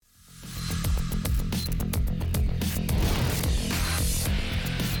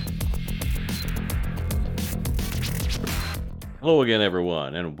Hello again,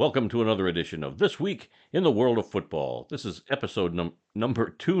 everyone, and welcome to another edition of This Week in the World of Football. This is episode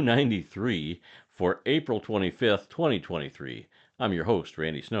number 293 for April 25th, 2023. I'm your host,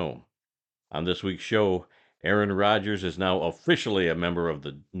 Randy Snow. On this week's show, Aaron Rodgers is now officially a member of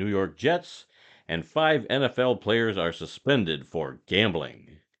the New York Jets, and 5 NFL players are suspended for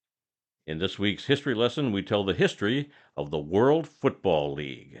gambling. In this week's history lesson, we tell the history of the World Football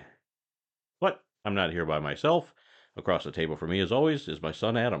League. But I'm not here by myself. Across the table from me, as always, is my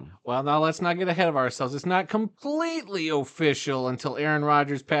son Adam. Well, now let's not get ahead of ourselves. It's not completely official until Aaron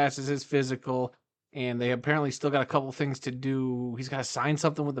Rodgers passes his physical, and they apparently still got a couple things to do. He's got to sign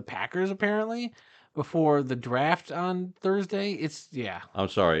something with the Packers, apparently, before the draft on Thursday. I'm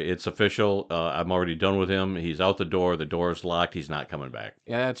sorry, it's official. I'm already done with him. He's out the door. The door is locked. He's not coming back.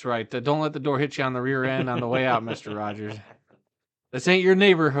 Yeah, that's right. Don't let the door hit you on the rear end on the way out, Mr. Rodgers. This ain't your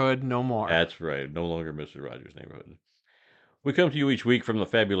neighborhood no more. That's right. No longer Mr. Rogers' neighborhood. We come to you each week from the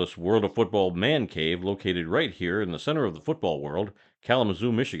fabulous World of Football Man Cave, located right here in the center of the football world,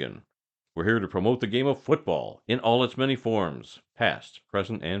 Kalamazoo, Michigan. We're here to promote the game of football in all its many forms, past,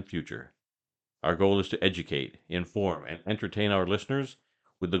 present, and future. Our goal is to educate, inform, and entertain our listeners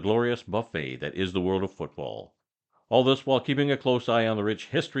with the glorious buffet that is the world of football. All this while keeping a close eye on the rich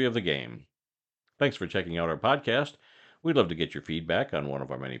history of the game. Thanks for checking out our podcast. We'd love to get your feedback on one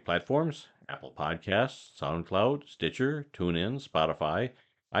of our many platforms: Apple Podcasts, SoundCloud, Stitcher, TuneIn, Spotify,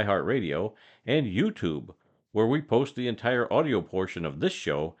 iHeartRadio, and YouTube, where we post the entire audio portion of this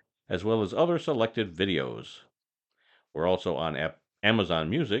show, as well as other selected videos. We're also on Amazon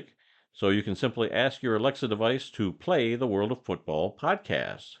Music, so you can simply ask your Alexa device to play the World of Football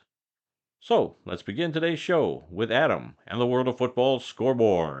podcast. So, let's begin today's show with Adam and the World of Football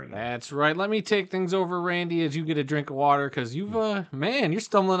scoreboard. That's right. Let me take things over, Randy, as you get a drink of water, because you're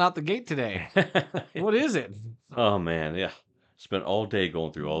stumbling out the gate today. What is it? Oh man, yeah. Spent all day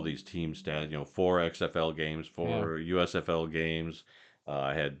going through all these team stats. 4 XFL games, 4 USFL games.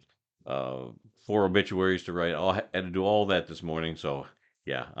 I had 4 obituaries to write. Had to do all that this morning. So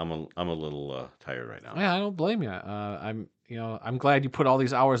yeah, I'm a little tired right now. Yeah, I don't blame you. I'm glad you put all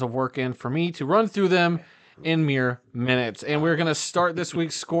these hours of work in for me to run through them in mere minutes. And we're gonna start this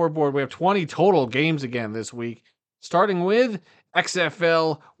week's scoreboard. We have 20 total games again this week, starting with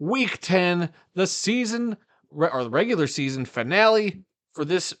XFL Week 10, the the regular season finale for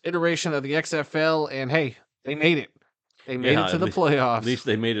this iteration of the XFL. And hey, they made it. They made it to the playoffs. At least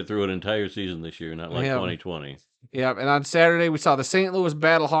they made it through an entire season this year, not like 2020. Yeah, and on Saturday we saw the St. Louis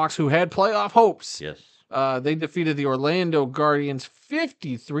Battlehawks, who had playoff hopes. Yes. They defeated the Orlando Guardians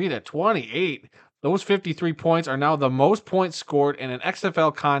 53-28. Those 53 points are now the most points scored in an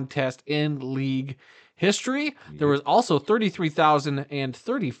XFL contest in league history. There was also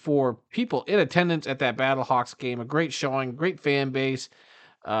 33,034 people in attendance at that Battlehawks game. A great showing, great fan base.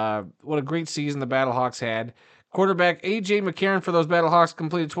 What a great season the Battlehawks had. Quarterback A.J. McCarron for those Battlehawks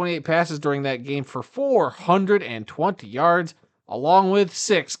completed 28 passes during that game for 420 yards, along with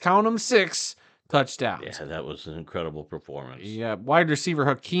 6 touchdowns. Yeah, that was an incredible performance. Yeah, wide receiver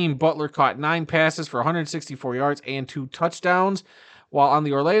Hakeem Butler caught 9 passes for 164 yards and 2 touchdowns. While on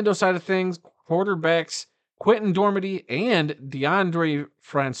the Orlando side of things, quarterbacks Quentin Dormady and DeAndre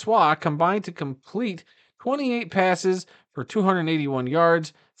Francois combined to complete 28 passes for 281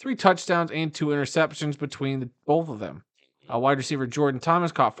 yards, 3 touchdowns, and 2 interceptions between both of them. Wide receiver Jordan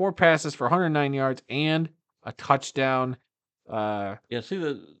Thomas caught 4 passes for 109 yards and a touchdown. See,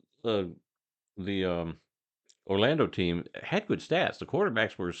 the Orlando team had good stats. The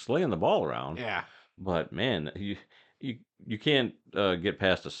quarterbacks were slaying the ball around. Yeah. But man, you can't get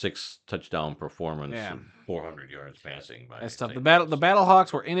past a 6 touchdown performance, and 400 yards passing. That's tough. The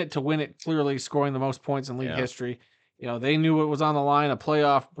Battlehawks were in it to win it, clearly scoring the most points in league history. They knew what was on the line, a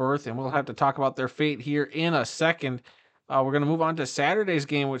playoff berth, and we'll have to talk about their fate here in a second. We're going to move on to Saturday's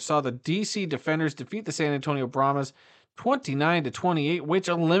game, which saw the DC Defenders defeat the San Antonio Brahmas 29-28, which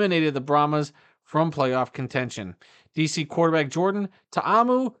eliminated the Brahmas from playoff contention. DC quarterback Jordan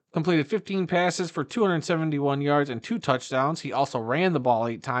Ta'amu completed 15 passes for 271 yards and 2 touchdowns. He also ran the ball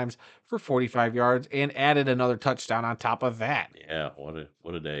 8 times for 45 yards and added another touchdown on top of that. Yeah,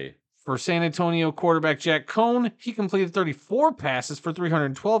 what a day. For San Antonio quarterback Jack Cohn, he completed 34 passes for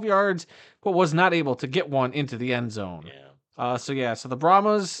 312 yards, but was not able to get one into the end zone. Yeah. So the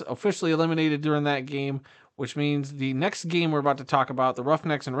Brahmas officially eliminated during that game, which means the next game we're about to talk about, the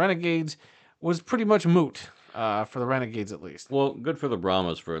Roughnecks and Renegades, was pretty much moot for the Renegades at least. Well, good for the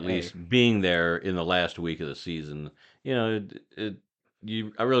Brahmas for at least being there in the last week of the season. I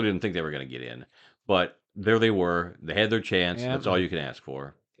really didn't think they were going to get in, but there they were. They had their chance. Yeah. That's all you can ask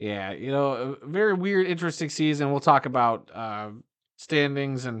for. Yeah, a very weird, interesting season. We'll talk about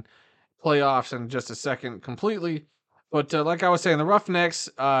standings and playoffs in just a second completely. But like I was saying, the Roughnecks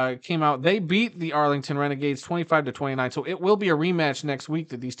came out. They beat the Arlington Renegades 25-29. So it will be a rematch next week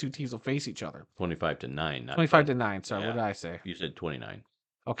that these two teams will face each other. 25-9, not 25-9. Sorry, Yeah. what did I say? You said 29.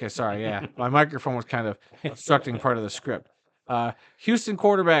 Okay, sorry. Yeah, my microphone was kind of obstructing part of the script. Houston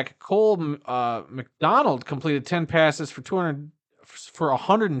quarterback Cole McDonald completed 10 passes for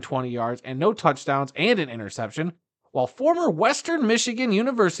 120 yards and no touchdowns and an interception, while former Western Michigan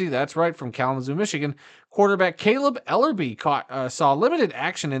University, that's right, from Kalamazoo, Michigan, quarterback Caleb Ellerby saw limited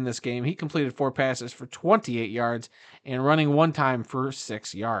action in this game. He completed 4 passes for 28 yards and running one time for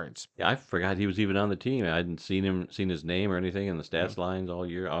 6 yards. Yeah, I forgot he was even on the team. I hadn't seen his name or anything in the stats lines all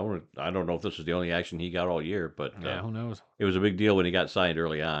year. I don't know if this was the only action he got all year, but Yeah, who knows? it was a big deal when he got signed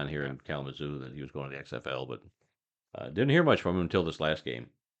early on here in Kalamazoo that he was going to the XFL, but didn't hear much from him until this last game.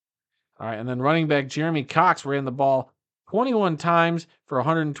 All right, and then running back Jeremy Cox ran the ball 21 times for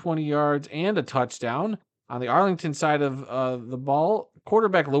 120 yards and a touchdown. On the Arlington side of the ball,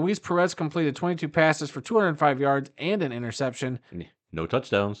 quarterback Luis Perez completed 22 passes for 205 yards and an interception. No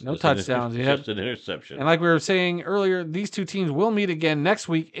touchdowns. No touchdowns. Just an interception. And like we were saying earlier, these two teams will meet again next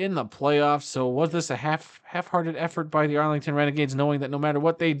week in the playoffs. So was this a half-hearted effort by the Arlington Renegades, knowing that no matter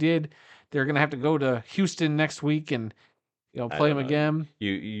what they did, they're going to have to go to Houston next week and play them again?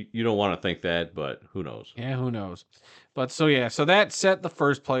 You don't want to think that, but who knows? Yeah, who knows? But so that set the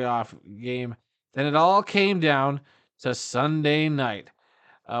first playoff game. Then it all came down to Sunday night,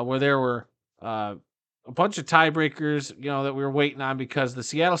 where there were a bunch of tiebreakers, that we were waiting on because the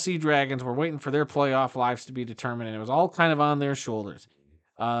Seattle Sea Dragons were waiting for their playoff lives to be determined, and it was all kind of on their shoulders.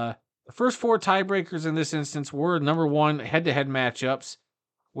 The first 4 tiebreakers in this instance were number 1 head-to-head matchups,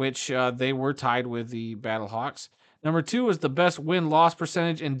 which they were tied with the Battlehawks. Number 2 is the best win-loss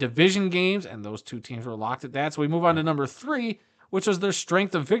percentage in division games, and those two teams were locked at that. So we move on to number 3, which was their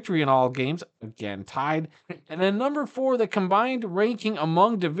strength of victory in all games, again tied. And then number 4, the combined ranking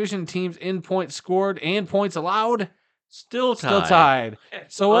among division teams in points scored and points allowed. Still tied.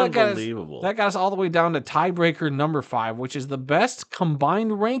 So that got us all the way down to tiebreaker number 5, which is the best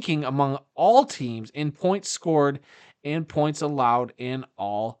combined ranking among all teams in points scored and points allowed in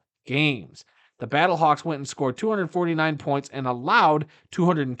all games. The Battlehawks went and scored 249 points and allowed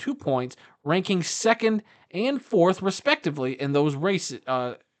 202 points, ranking 2nd and 4th respectively in those races.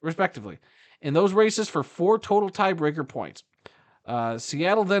 In those races for 4 total tiebreaker points.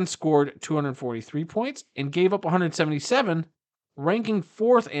 Seattle then scored 243 points and gave up 177, ranking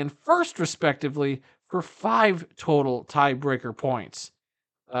 4th and 1st respectively for 5 total tiebreaker points.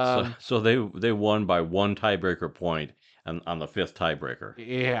 So they won by 1 tiebreaker point on the 5th tiebreaker.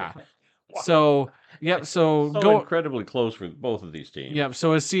 Yeah. So, yep. So incredibly close for both of these teams. Yep.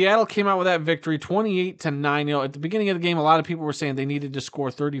 So as Seattle came out with that victory, 28-9. At the beginning of the game, a lot of people were saying they needed to score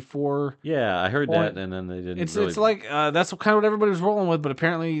 34. Yeah, I heard that, and then they didn't. It's like that's kind of what everybody was rolling with, but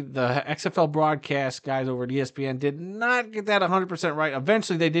apparently the XFL broadcast guys over at ESPN did not get that 100% right.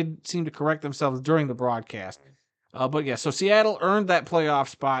 Eventually, they did seem to correct themselves during the broadcast. But yeah, so Seattle earned that playoff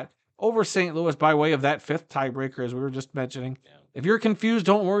spot over St. Louis by way of that 5th tiebreaker, as we were just mentioning. Yeah. If you're confused,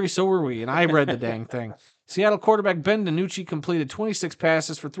 don't worry, so were we, and I read the dang thing. Seattle quarterback Ben DiNucci completed 26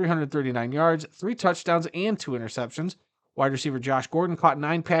 passes for 339 yards, 3 touchdowns, and 2 interceptions. Wide receiver Josh Gordon caught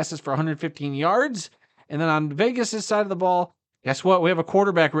 9 passes for 115 yards. And then on Vegas' side of the ball, guess what? We have a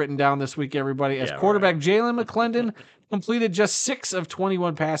quarterback written down this week, everybody. As quarterback Jalen McClendon completed just 6 of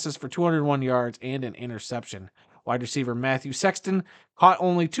 21 passes for 201 yards and an interception. Wide receiver Matthew Sexton caught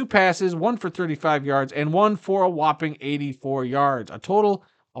only 2 passes, 1 for 35 yards, and 1 for a whopping 84 yards, a total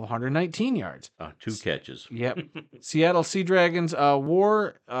of 119 yards. 2 catches. Yep. Seattle Sea Dragons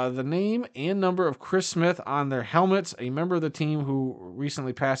wore the name and number of Chris Smith on their helmets, a member of the team who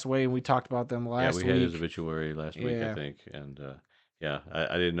recently passed away, and we talked about them last week. Yeah, we had his obituary last week, I think, and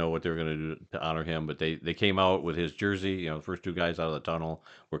I didn't know what they were going to do to honor him, but they came out with his jersey. The first 2 guys out of the tunnel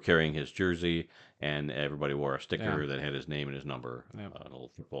were carrying his jersey, and everybody wore a sticker that had his name and his number, a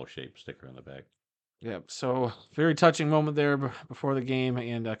little football-shaped sticker on the back. Yep. So very touching moment there before the game,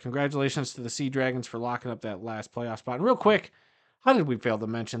 and congratulations to the Sea Dragons for locking up that last playoff spot. And real quick, how did we fail to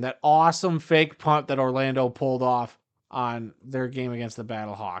mention that awesome fake punt that Orlando pulled off on their game against the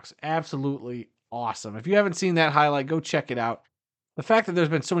Battlehawks? Absolutely awesome. If you haven't seen that highlight, go check it out. The fact that there's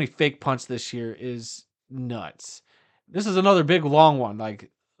been so many fake punts this year is nuts. This is another big long one,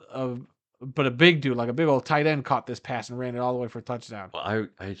 but a big dude, like a big old tight end, caught this pass and ran it all the way for a touchdown. Well,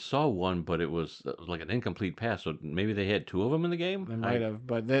 I saw one, but it was like an incomplete pass. So maybe they had 2 of them in the game. They might have,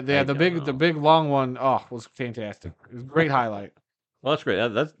 but they had the big long one. Oh, was fantastic. It was a great highlight. Well, that's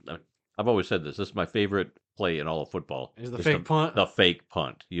great. That's I've always said this. This is my favorite play in all of football. Is the Is fake punt? the fake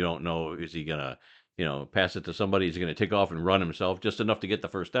punt. You don't know, is he gonna, pass it to somebody? Is he gonna take off and run himself just enough to get the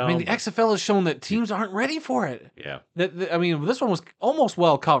first I mean, down? the But XFL has shown that teams aren't ready for it. yeah. I mean, this one was almost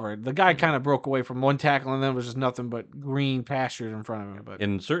well covered. The guy Mhm. kind of broke away from one tackle, and then it was just nothing but green pastures in front of him. But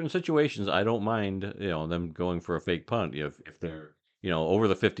In certain situations, I don't mind, them going for a fake punt if they're, over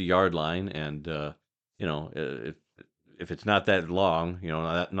the 50-yard line and if it's not that long,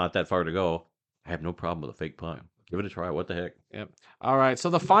 not that far to go, I have no problem with a fake punt. Give it a try. What the heck? yep. All right. So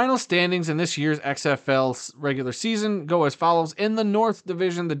the final standings in this year's XFL regular season go as follows. In the North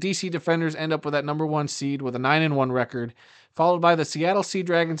Division, the DC Defenders end up with that number 1 seed with a 9-1 record, followed by the Seattle Sea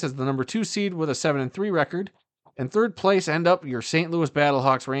Dragons as the number 2 seed with a 7-3 record. In third place, end up your St. Louis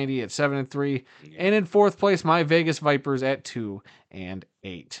Battlehawks, Randy, at 7-3, and in fourth place, my Vegas Vipers at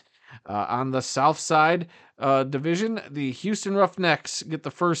 2-8. On the South Side division, the Houston Roughnecks get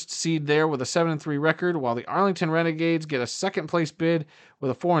the first seed there with a 7-3 record, while the Arlington Renegades get a second place bid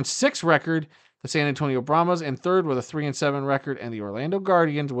with a 4-6 record. The San Antonio Brahmas in third with a 3-7 record, and the Orlando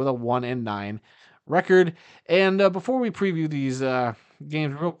Guardians with a 1-9 record. And before we preview these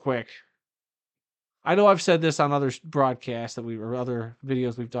games real quick, I know I've said this on other broadcasts or other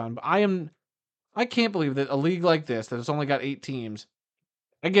videos we've done, but I can't believe that a league like this that has only got 8 teams.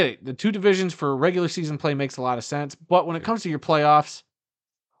 I get it. The 2 divisions for regular season play makes a lot of sense, but when it comes to your playoffs,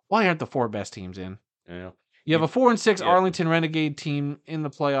 why aren't the 4 best teams in? Yeah. You have a 4-6 Yeah. Arlington Renegade team in the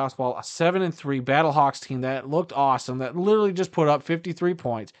playoffs, while a 7-3 Battlehawks team that looked awesome, that literally just put up 53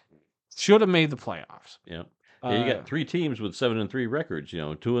 points, should have made the playoffs. Yeah. You got 3 teams with 7-3 records,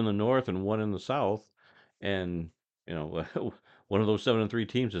 2 in the North and 1 in the South. And, one of those 7-3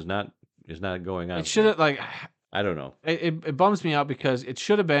 teams is not going on. It should have, like, I don't know. it bums me out because it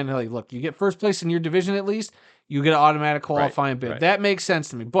should have been like, look, you get first place in your division at least, you get an automatic qualifying bid. right. That makes sense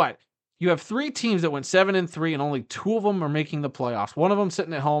to me. But you have 3 teams that went 7-3, and only 2 of them are making the playoffs. One of them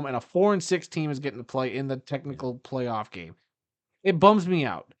sitting at home, and a 4-6 team is getting to play in the technical playoff game. It bums me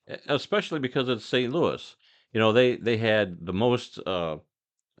out. Especially because it's St. Louis. They had the most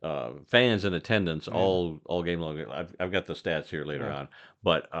fans in attendance Yeah. all game long. I've got the stats here later Yeah. on,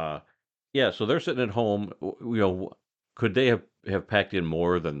 but yeah, so they're sitting at home. Could they have packed in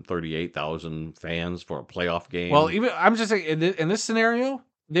more than 38,000 fans for a playoff game? Well, even I'm just saying in this scenario,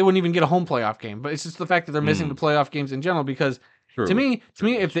 they wouldn't even get a home playoff game. But it's just the fact that they're missing the playoff games in general. Because True. to me, True.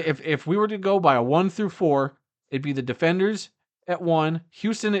 if we were to go by a 1 through 4, it'd be the Defenders at 1,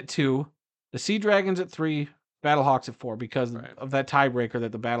 Houston at 2, the Sea Dragons at 3, Battlehawks at 4, because Right. of that tiebreaker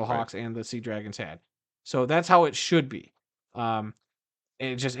that the Battlehawks and the Sea Dragons had. So that's how it should be.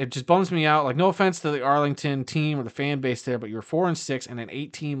 It just bums me out. Like, no offense to the Arlington team or the fan base there, but you're 4-6 in an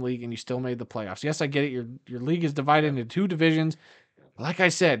 8-team league, and you still made the playoffs. Yes, I get it. Your league is divided into 2 divisions. Like I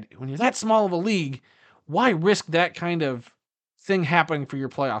said, when you're that small of a league, why risk that kind of thing happening for your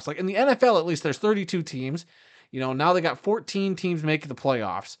playoffs? Like in the NFL, at least there's 32 teams. Now they got 14 teams making the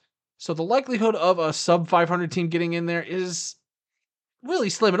playoffs. So the likelihood of a sub 500 team getting in there is really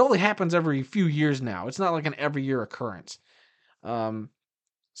slim. It only happens every few years now. It's not like an every year occurrence.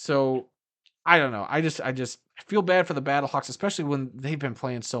 So I don't know. I just feel bad for the Battlehawks, especially when they've been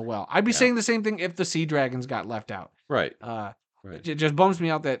playing so well. I'd be saying the same thing if the Sea Dragons got left out. Right. It just bums me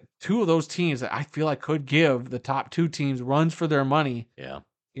out that 2 of those teams that I feel like could give the top 2 teams runs for their money. Yeah.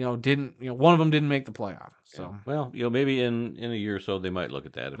 Didn't one of them didn't make the playoff. So well, maybe in a year or so they might look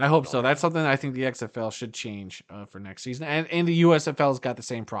at that. I hope so. That's something I think the XFL should change for next season, and the USFL's got the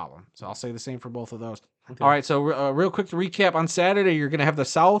same problem. So I'll say the same for both of those. Okay. All right. So real quick to recap, on Saturday you're going to have the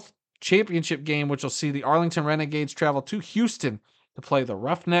South Championship game, which will see the Arlington Renegades travel to Houston to play the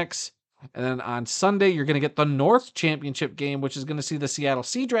Roughnecks. And then on Sunday, you're going to get the North Championship game, which is going to see the Seattle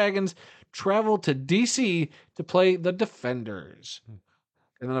Sea Dragons travel to DC to play the Defenders.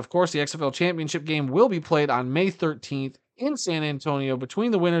 And then, of course, the XFL Championship game will be played on May 13th in San Antonio between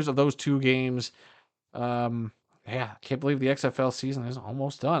the winners of those 2 games. I can't believe the XFL season is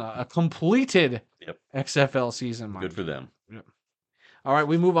almost done. A completed XFL season. Good for them. Yep. All right,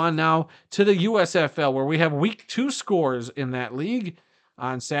 we move on now to the USFL, where we have week 2 scores in that league.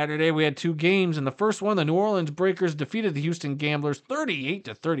 On Saturday, we had 2 games. In the first one, the New Orleans Breakers defeated the Houston Gamblers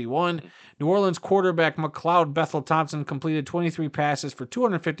 38-31. New Orleans quarterback McLeod Bethel Thompson completed 23 passes for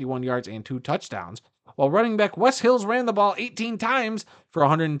 251 yards and 2 touchdowns, while running back Wes Hills ran the ball 18 times for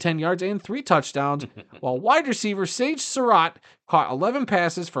 110 yards and 3 touchdowns, while wide receiver Sage Surratt caught 11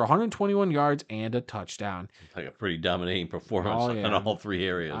 passes for 121 yards and a touchdown. Like a pretty dominating performance in all 3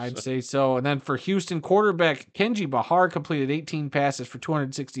 areas. I'd say so. And then for Houston, quarterback Kenji Bahar completed 18 passes for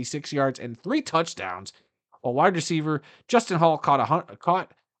 266 yards and 3 touchdowns, While wide receiver Justin Hall caught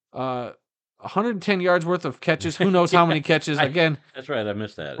 110 yards worth of catches. Who knows how many catches? Again, that's right. I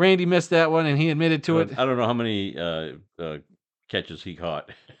missed that. Randy missed that one, and he admitted to it. I don't know how many catches he caught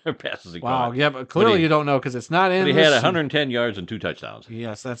or passes he caught. Wow, yeah, but clearly you don't know because it's not in. But he had 110 yards and 2 touchdowns.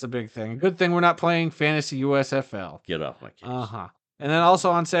 Yes, that's a big thing. Good thing we're not playing fantasy USFL. Get off my case. And then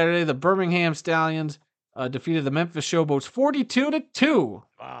also on Saturday, the Birmingham Stallions defeated the Memphis Showboats 42-2.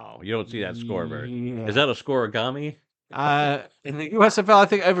 Wow, you don't see that score very. Is that a scoreagami? In the USFL, I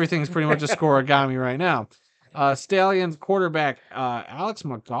think everything's pretty much a scoreagami right now. Stallions quarterback Alex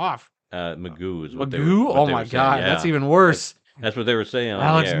McGough. Magoo is what Magoo? Oh my God, yeah. That's even worse. That's what they were saying.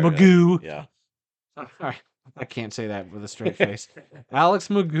 Alex Magoo. Yeah. I can't say that with a straight face. Alex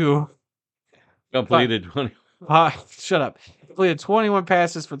Magoo completed 20. Shut up. Completed 21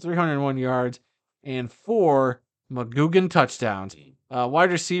 passes for 301 yards and 4 Magoogan touchdowns.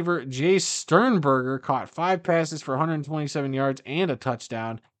 Wide receiver Jay Sternberger caught 5 passes for 127 yards and a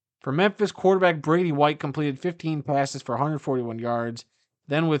touchdown. For Memphis, quarterback Brady White completed 15 passes for 141 yards.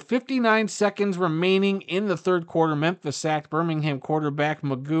 Then with 59 seconds remaining in the third quarter, Memphis sacked Birmingham quarterback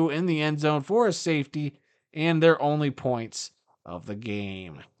Magoo in the end zone for a safety and their only points of the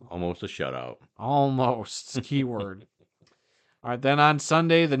game. Almost a shutout. Almost. Keyword. All right, then on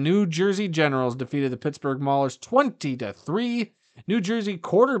Sunday, the New Jersey Generals defeated the Pittsburgh Maulers 20-3. New Jersey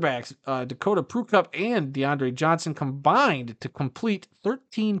quarterbacks Dakota Prukup and DeAndre Johnson combined to complete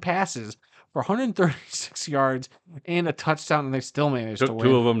 13 passes for 136 yards and a touchdown, and they still managed to win.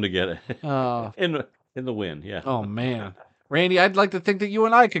 2 of them to get it in the win. Yeah. Oh man, Randy, I'd like to think that you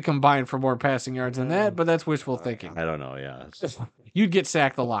and I could combine for more passing yards than that, but that's wishful thinking. I don't know. Yeah, you'd get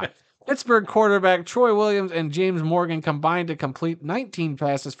sacked a lot. Pittsburgh quarterback Troy Williams and James Morgan combined to complete 19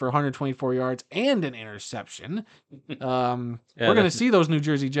 passes for 124 yards and an interception. We're going to see those New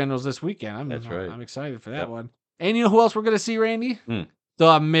Jersey Generals this weekend. That's right. I'm excited for that one. And you know who else we're going to see, Randy?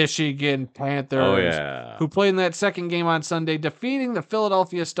 The Michigan Panthers, who played in that second game on Sunday, defeating the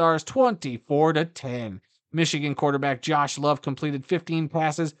Philadelphia Stars 24-10. Michigan quarterback Josh Love completed 15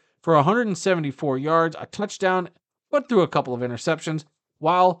 passes for 174 yards, a touchdown, but threw a couple of interceptions,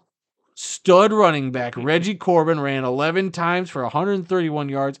 while stud running back Reggie Corbin ran 11 times for 131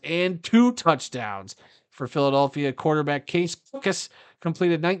 yards and 2 touchdowns. For Philadelphia, quarterback Case Cookus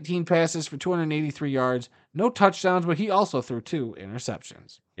completed 19 passes for 283 yards, no touchdowns, but he also threw 2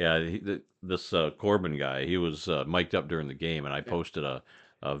 interceptions. Yeah, this Corbin guy, he was mic'd up during the game, and I posted a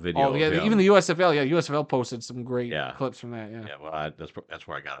video. Oh, yeah, even the USFL. Yeah, USFL posted some great clips from that. Yeah, well, that's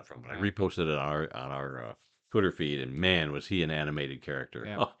where I got it from. But I reposted it on our Twitter feed, and man, was he an animated character.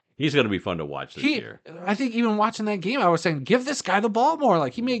 Yeah. Oh, he's going to be fun to watch this year. I think even watching that game, I was saying, give this guy the ball more.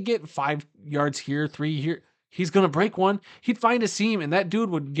 Like, he may get 5 yards here, 3 here. He's going to break one. He'd find a seam, and that dude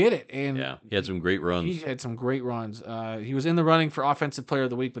would get it. And yeah, he had some great runs. He had some great runs. He was in the running for Offensive Player of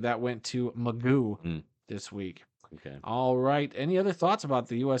the Week, but that went to Magoo this week. Okay. All right. Any other thoughts about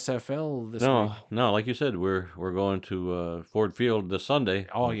the USFL this week? No. Like you said, we're going to Ford Field this Sunday.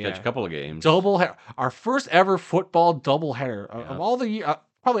 Oh, yeah. Catch a couple of games. Our first ever football doubleheader of all the year.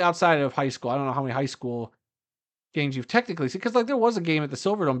 Probably outside of high school. I don't know how many high school games you've technically seen, because like there was a game at the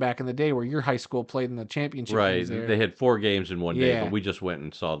Silverdome back in the day where your high school played in the championship. Right, they had 4 games in one day, but we just went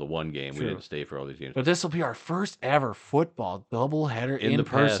and saw the one game. True. We didn't stay for all these games. But this will be our first ever football doubleheader in the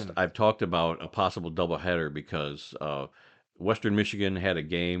person. Past, I've talked about a possible doubleheader because Western Michigan had a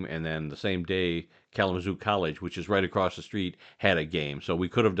game, and then the same day Kalamazoo College, which is right across the street, had a game. So we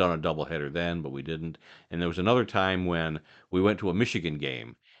could have done a doubleheader then, but we didn't. And there was another time when we went to a Michigan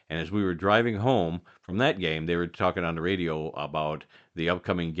game. And as we were driving home from that game, they were talking on the radio about the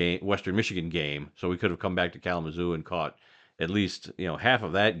upcoming game, Western Michigan game. So we could have come back to Kalamazoo and caught at least half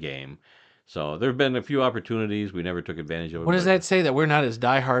of that game. So there have been a few opportunities. We never took advantage of it. What does that say? That we're not as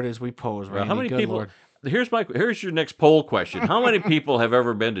diehard as we pose, right? How many people? Lord. Here's your next poll question. How many people have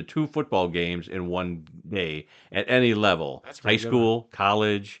ever been to 2 football games in one day at any level? High school,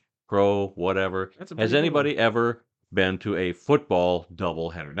 college, pro, whatever. Has anybody ever been to a football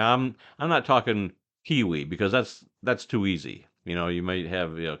doubleheader? Now I'm not talking Pee-wee, because that's too easy. You might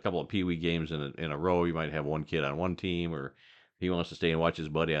have a couple of Pee-wee games in a row. You might have one kid on one team, or he wants to stay and watch his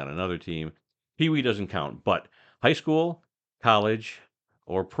buddy on another team. Pee-wee doesn't count. But high school, college,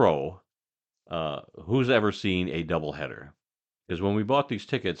 or pro, who's ever seen a doubleheader? Because when we bought these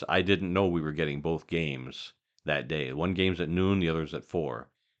tickets, I didn't know we were getting both games that day. One game's at noon, the other's at 4.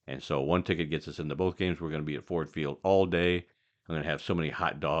 And so one ticket gets us into both games. We're going to be at Ford Field all day. I'm going to have so many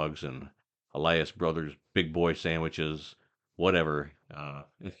hot dogs and Elias Brothers big boy sandwiches, whatever.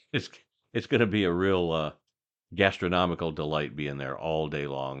 It's going to be a real gastronomical delight being there all day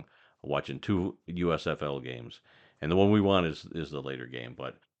long. watching 2 USFL games, and the one we won is the later game.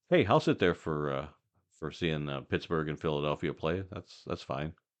 But hey, I'll sit there for seeing Pittsburgh and Philadelphia play. That's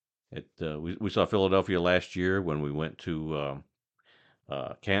fine. We saw Philadelphia last year when we went to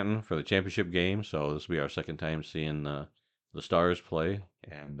Canton for the championship game, so this will be our second time seeing the Stars play,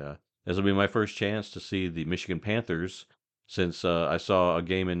 and this will be my first chance to see the Michigan Panthers since I saw a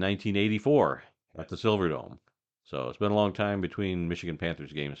game in 1984 at the Silverdome. So it's been a long time between Michigan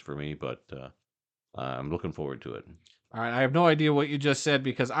Panthers games for me, but I'm looking forward to it. All right, I have no idea what you just said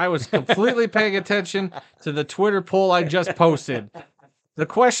because I was completely paying attention to the Twitter poll I just posted. The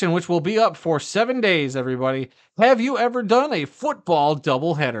question, which will be up for 7 days, everybody. Have you ever done a football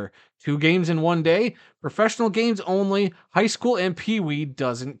doubleheader? 2 games in one day, professional games only, high school and peewee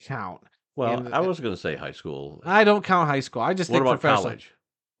doesn't count. Well, And I was going to say high school. I don't count high school. I just What think about professional. college?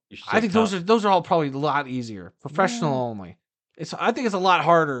 I think those are all probably a lot easier. Professional only. I think it's a lot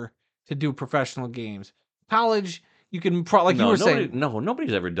harder to do professional games. College, you can like you were saying. No,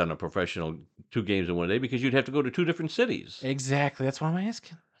 nobody's ever done a professional 2 games in one day because you'd have to go to 2 different cities. Exactly. That's why I'm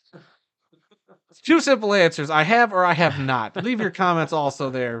asking. 2 simple answers. I have or I have not. Leave your comments also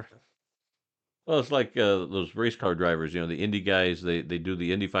there. Well, it's like those race car drivers, the Indy guys, they do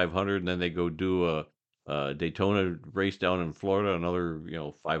the Indy 500 and then they go do a Daytona race down in Florida, another,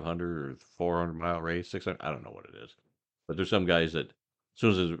 500 or 400-mile race, 600, I don't know what it is. But there's some guys that as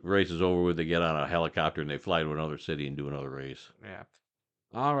soon as the race is over with, they get on a helicopter and they fly to another city and do another race. Yeah.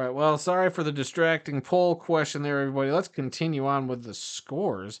 All right. Well, sorry for the distracting poll question there, everybody. Let's continue on with the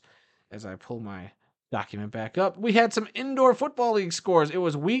scores as I pull my document back up. We had some indoor football league scores. It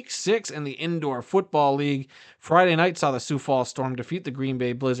was week 6 in the indoor football league. Friday night saw the Sioux Falls Storm defeat the Green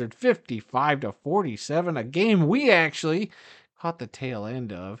Bay Blizzard 55-47, a game we actually caught the tail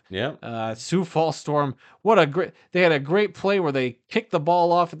end of. Yeah. Sioux Falls Storm, they had a great play where they kicked the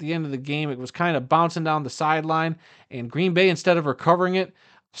ball off at the end of the game. It was kind of bouncing down the sideline, and Green Bay, instead of recovering it,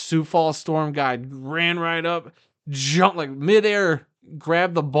 Sioux Falls Storm guy ran right up, jumped like midair,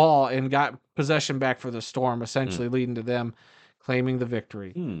 grabbed the ball, and got possession back for the Storm, essentially leading to them claiming the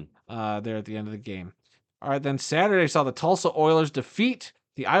victory there at the end of the game. All right, then Saturday saw the Tulsa Oilers defeat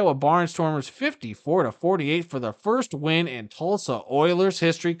the Iowa Barnstormers 54-48 for the first win in Tulsa Oilers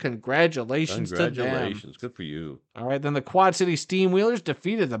history. Congratulations to them. Congratulations. Good for you. All right, then the Quad City Steamwheelers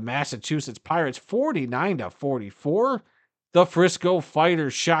defeated the Massachusetts Pirates 49-44. The Frisco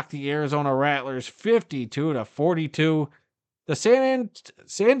Fighters shocked the Arizona Rattlers 52-42. The San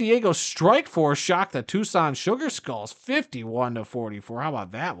Diego Strike Force shocked the Tucson Sugar Skulls 51-44. How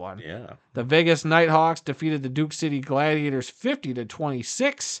about that one? Yeah. The Vegas Nighthawks defeated the Duke City Gladiators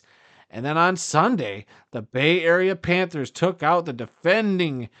 50-26. And then on Sunday, the Bay Area Panthers took out the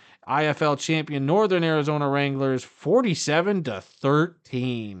defending IFL champion Northern Arizona Wranglers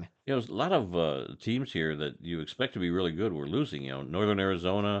 47-13. There's a lot of teams here that you expect to be really good were losing. Northern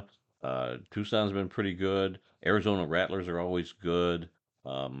Arizona, Tucson's been pretty good. Arizona Rattlers are always good.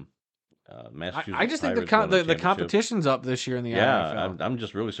 Massachusetts. I just think Pirates the competition's up this year in the IFL. I'm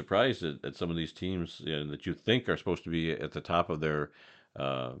just really surprised at some of these teams that you think are supposed to be at the top of their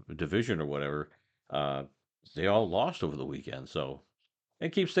division or whatever. They all lost over the weekend, so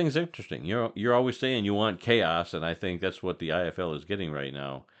it keeps things interesting. You're always saying you want chaos, and I think that's what the IFL is getting right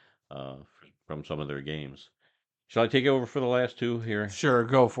now from some of their games. Shall I take over for the last 2 here? Sure,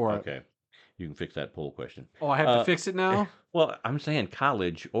 go for it. Okay. You can fix that poll question. Oh, I have to fix it now? Well, I'm saying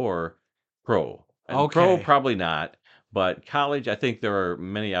college or pro. And Okay. Pro, probably not. But college, I think there are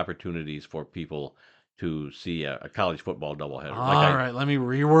many opportunities for people to see a college football doubleheader. All right, let me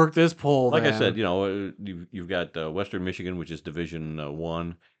rework this poll. Like then. I said, you've got Western Michigan, which is Division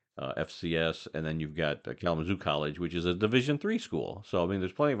 1, FCS, and then you've got Kalamazoo College, which is a Division 3 school. So, I mean,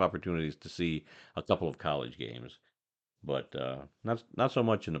 there's plenty of opportunities to see a couple of college games, but not so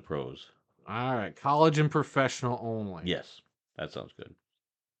much in the pros. All right, college and professional only. Yes, that sounds good.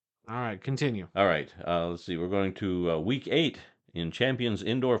 All right, continue. All right, let's see. We're going to week 8 in Champions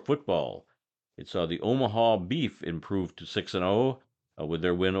Indoor Football. It saw the Omaha Beef improve to 6-0 with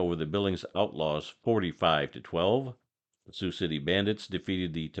their win over the Billings Outlaws 45-12. The Sioux City Bandits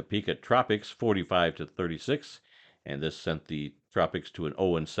defeated the Topeka Tropics 45-36, and this sent the Tropics to an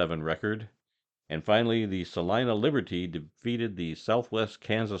 0-7 record. And finally, the Salina Liberty defeated the Southwest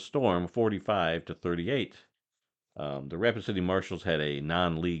Kansas Storm 45-38. The Rapid City Marshals had a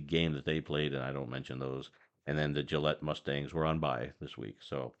non-league game that they played, and I don't mention those. And then the Gillette Mustangs were on bye this week.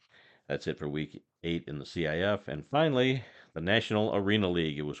 So that's it for week 8 in the CIF. And finally, the National Arena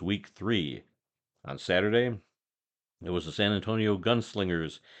League. It was week 3. On Saturday, it was the San Antonio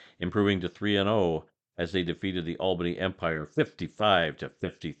Gunslingers improving to 3-0 as they defeated the Albany Empire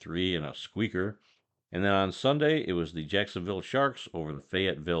 55-53 in a squeaker. And then on Sunday, it was the Jacksonville Sharks over the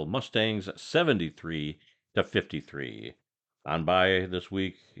Fayetteville Mustangs 73-53. On bye this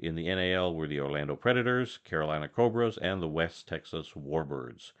week in the NAL were the Orlando Predators, Carolina Cobras, and the West Texas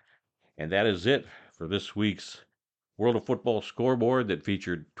Warbirds. And that is it for this week's World of Football scoreboard that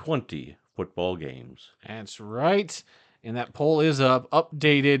featured 20 football games. That's right. And that poll is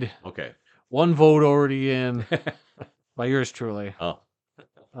updated. Okay. 1 vote already in by yours truly. Oh.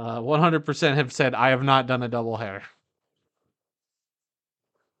 100% have said, I have not done a doubleheader.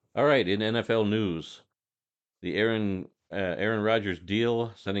 All right, in NFL news, the Aaron Rodgers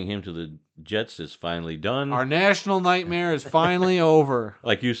deal, sending him to the Jets, is finally done. Our national nightmare is finally over.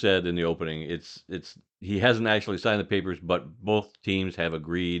 Like you said in the opening, it's he hasn't actually signed the papers, but both teams have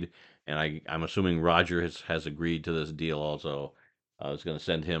agreed, and I'm assuming Rodgers has agreed to this deal also. It's going to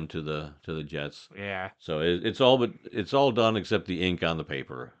send him to the Jets. Yeah. So it's all done except the ink on the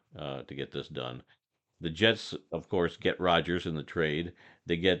paper to get this done. The Jets, of course, get Rodgers in the trade.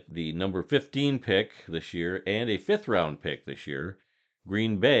 They get the number 15 pick this year and a 5th-round pick this year.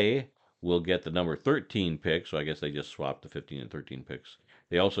 Green Bay will get the number 13 pick, so I guess they just swapped the 15 and 13 picks.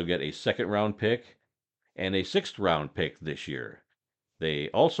 They also get a 2nd-round pick and a 6th-round pick this year. They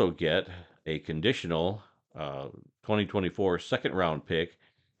also get a conditional 2024 2nd-round pick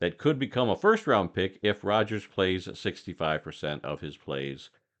that could become a 1st-round pick if Rodgers plays 65% of his plays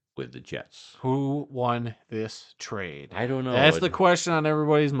with the Jets. Who won this trade? I don't know. That's the question on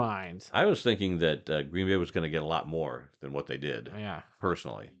everybody's mind. I was thinking that Green Bay was going to get a lot more than what they did. Yeah.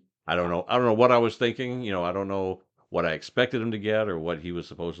 Personally, I don't know what I was thinking. I don't know what I expected him to get or what he was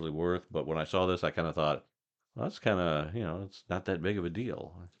supposedly worth. But when I saw this, I kind of thought, well, that's kind of it's not that big of a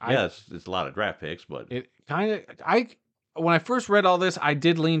deal. It's a lot of draft picks, but it kind of when I first read all this, I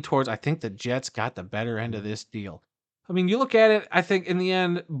did lean towards I think the Jets got the better end of this deal. I mean, you look at it, I think in the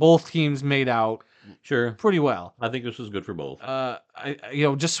end, both teams made out sure pretty well. I think this was good for both.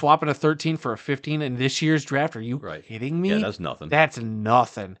 Just swapping a 13 for a 15 in this year's draft. Are you kidding me? Yeah, that's nothing. That's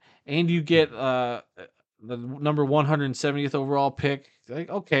nothing. And you get the number 170th overall pick. Like,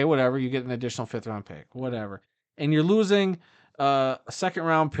 okay, whatever. You get an additional 5th-round pick, whatever. And you're losing a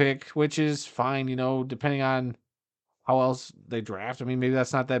 2nd-round pick, which is fine, depending on how else they draft. I mean, maybe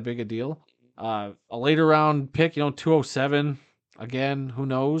that's not that big a deal. A later round pick, 207. Again, who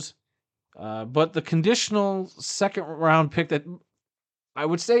knows? But the conditional 2nd-round pick that I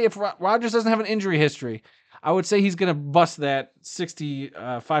would say if Rodgers doesn't have an injury history, I would say he's going to bust that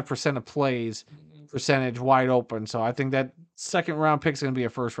 65% of plays percentage wide open. So I think that 2nd-round pick is going to be a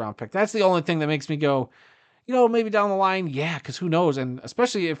 1st-round pick. That's the only thing that makes me go, maybe down the line, yeah, because who knows? And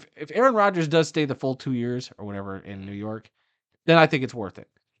especially if Aaron Rodgers does stay the full 2 years or whatever in New York, then I think it's worth it.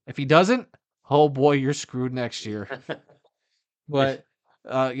 If he doesn't, oh boy, you're screwed next year. But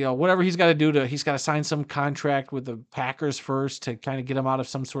whatever he's got to do he's got to sign some contract with the Packers first to kind of get him out of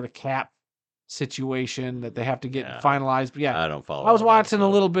some sort of cap situation that they have to get finalized. But yeah, I don't follow. I was watching a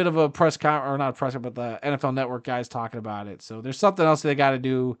little bit of a press conference, or not a press conference, but the NFL Network guys talking about it. So there's something else they got to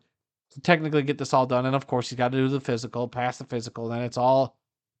do to technically get this all done. And of course, he's got to do the physical, pass the physical. Then it's all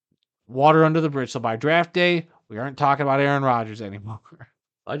water under the bridge. So by draft day, we aren't talking about Aaron Rodgers anymore.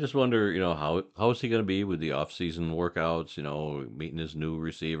 I just wonder, how is he going to be with the off-season workouts? Meeting his new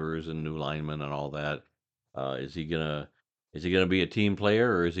receivers and new linemen and all that. Is he gonna be a team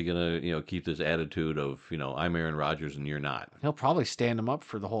player, or is he gonna keep this attitude of I'm Aaron Rodgers and you're not? He'll probably stand him up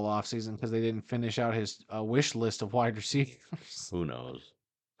for the whole offseason because they didn't finish out his wish list of wide receivers. Who knows?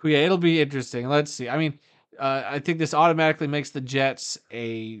 Yeah, it'll be interesting. Let's see. I mean, I think this automatically makes the Jets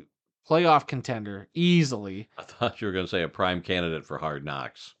a playoff contender easily. I thought you were going to say a prime candidate for Hard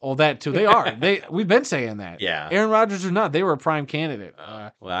Knocks. Oh, that too. They are. We've been saying that. Yeah. Aaron Rodgers or not, they were a prime candidate.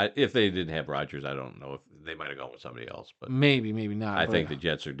 If they didn't have Rodgers, I don't know if they might have gone with somebody else. But maybe not. I think the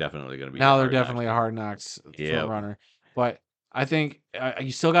Jets are definitely going to be. Now they're definitely a Hard Knocks front runner. But I think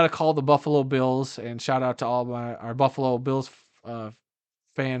you still got to call the Buffalo Bills, and shout out to all our Buffalo Bills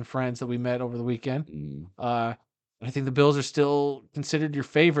fan friends that we met over the weekend. I think the Bills are still considered your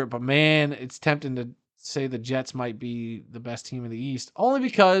favorite, but man, it's tempting to say the Jets might be the best team in the East, only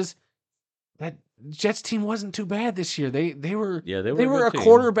because that Jets team wasn't too bad this year. They were a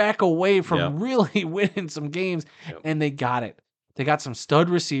quarterback away from really winning some games, and they got it. They got some stud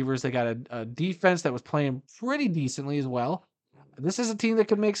receivers. They got a defense that was playing pretty decently as well. This is a team that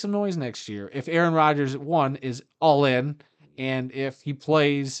could make some noise next year if Aaron Rodgers is all in, and if he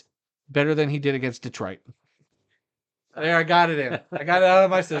plays better than he did against Detroit. There, I got it in. I got it out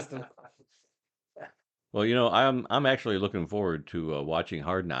of my system. Well, I'm actually looking forward to watching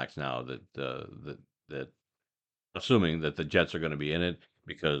Hard Knocks now that assuming that the Jets are going to be in it,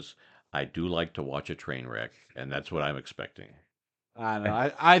 because I do like to watch a train wreck, and that's what I'm expecting. I don't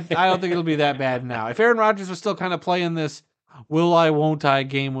know. I don't think it'll be that bad now. If Aaron Rodgers was still kind of playing this will I won't I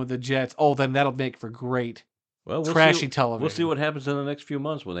game with the Jets, then that'll make for great Well, trashy We'll see television. what happens in the next few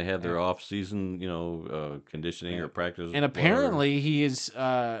months when they have their Yeah. off-season, conditioning Yeah. or practice. And whatever. apparently he is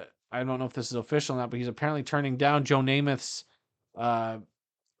I don't know if this is official or not, but he's apparently turning down Joe Namath's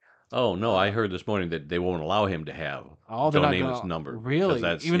Oh no, I heard this morning that they won't allow him to have Joe they're not Namath's gonna number. 'cause really,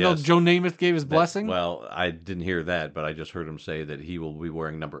 That's even though yes, Joe Namath gave his that- blessing. well, I didn't hear that, but I just heard him say that he will be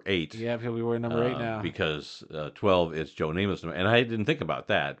wearing number 8. Yeah, he'll be wearing number 8 now. Because 12 is Joe Namath's number, and I didn't think about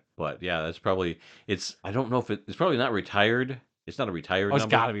that, but yeah, that's probably I don't know if it's probably not retired. It's not a retired It's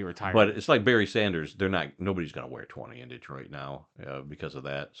number. got to be retired. But it's like Barry Sanders. Nobody's going to wear 20 in Detroit now because of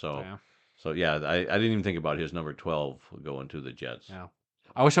that. So yeah, I didn't even think about his number 12 going to the Jets. Yeah.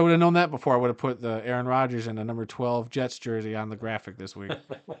 I wish I would have known that before. I would have put the Aaron Rodgers and the number 12 Jets jersey on the graphic this week.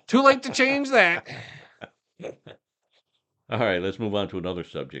 Too late to change that. All right, let's move on to another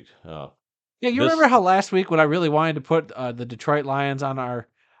subject. Yeah, you remember how last week when I really wanted to put the Detroit Lions on our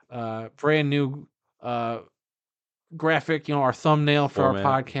brand new graphic, our thumbnail for Format.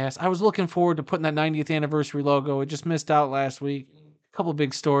 our podcast, I was looking forward to putting that 90th anniversary logo. It just missed out last week. A couple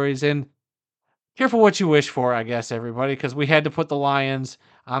big stories, and careful what you wish for, I guess, everybody, because we had to put the Lions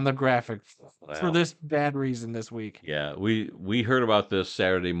on the graphic for this bad reason this week. Yeah, we heard about this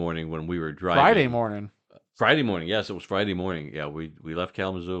Saturday morning when we were driving. Friday morning, yes, it was Friday morning. Yeah, we left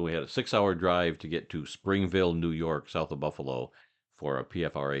Kalamazoo. We had a 6-hour drive to get to Springville, New York, south of Buffalo, for a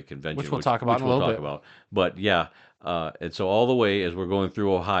PFRA convention, which we'll talk about in a little bit. But yeah, and so all the way as we're going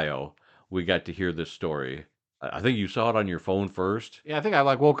through Ohio, we got to hear this story. I think you saw it on your phone first. Yeah, I think I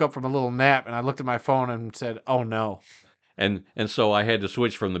woke up from a little nap and I looked at my phone and said, "Oh no." And so I had to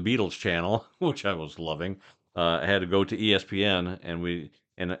switch from the Beatles channel, which I was loving. I had to go to ESPN,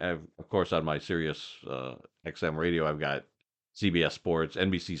 and of course on my Sirius XM radio, I've got CBS Sports,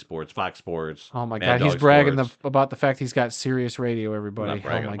 NBC Sports, Fox Sports. Oh my God, he's bragging about the fact he's got Sirius radio, everybody.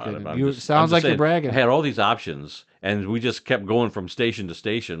 Oh my goodness. Sounds like you're bragging. I had all these options, and we just kept going from station to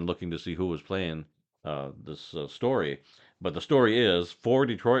station looking to see who was playing this story. But the story is 4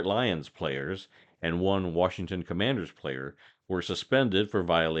 Detroit Lions players and 1 Washington Commanders player were suspended for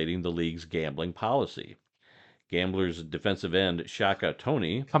violating the league's gambling policy. Gamblers defensive end Shaka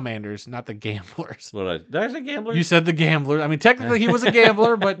Toney. Commanders, not the Gamblers. Did I say Gamblers? You said the Gambler. I mean, technically he was a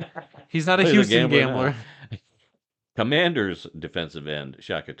gambler, but he's not a Houston gambler. Commanders defensive end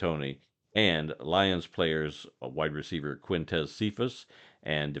Shaka Toney and Lions players wide receiver Quintez Cephas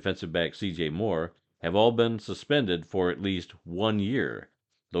and defensive back C.J. Moore have all been suspended for at least 1 year.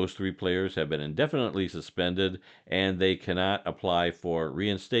 Those 3 players have been indefinitely suspended, and they cannot apply for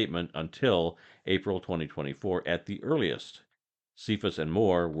reinstatement until April 2024 at the earliest. Cephas and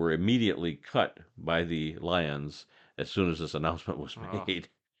Moore were immediately cut by the Lions as soon as this announcement was made.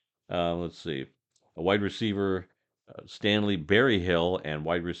 Let's see. A wide receiver, Stanley Berryhill, and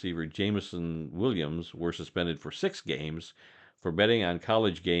wide receiver Jameson Williams were suspended for 6 games for betting on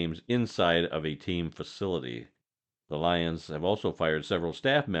college games inside of a team facility. The Lions have also fired several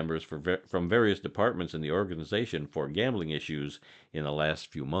staff members from various departments in the organization for gambling issues in the last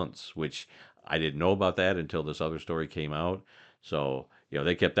few months, which I didn't know about that until this other story came out. So,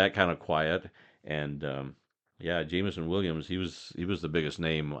 they kept that kind of quiet. And, Jameson Williams, he was the biggest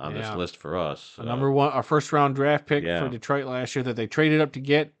name on this list for us. Number 1, our first round draft pick for Detroit last year that they traded up to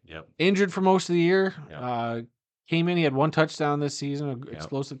get. Injured for most of the year. Came in, he had 1 touchdown this season, an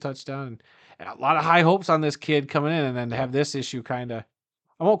explosive touchdown. And a lot of high hopes on this kid coming in, and then to have this issue kind of,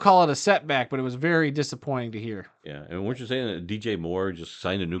 I won't call it a setback, but it was very disappointing to hear. Yeah, and weren't you saying that DJ Moore just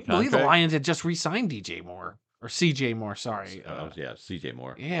signed a new contract? I believe the Lions had just re-signed DJ Moore, or CJ Moore, sorry. CJ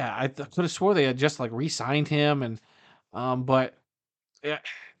Moore. Yeah, I could have swore they had just re-signed him, and but yeah.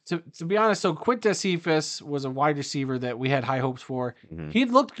 To be honest, so Quintez Cephas was a wide receiver that we had high hopes for. Mm-hmm. He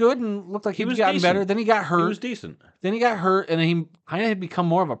looked good and looked like he was gotten better. Then he got hurt. He was decent. Then he got hurt, and then he kind of had become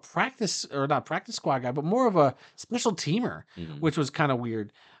more of a not practice squad guy, but more of a special teamer, which was kind of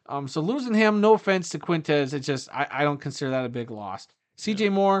weird. So losing him, no offense to Quintez, it's just I don't consider that a big loss.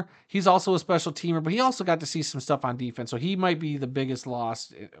 CJ Moore, he's also a special teamer, but he also got to see some stuff on defense, so he might be the biggest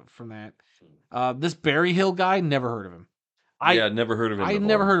loss from that. This Berryhill guy, never heard of him. Never heard of him. I've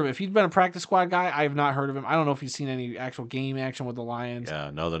never heard of him. If he'd been a practice squad guy, I have not heard of him. I don't know if he's seen any actual game action with the Lions. Yeah,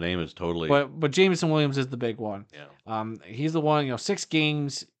 no, the name is totally. But Jameson Williams is the big one. Yeah. He's the one. 6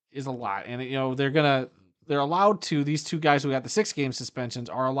 games is a lot, and they're allowed to. These 2 guys who got the 6 game suspensions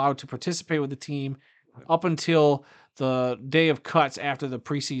are allowed to participate with the team up until the day of cuts after the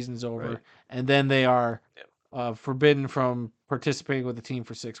preseason's over, Right. and then they are Yeah. forbidden from participating with the team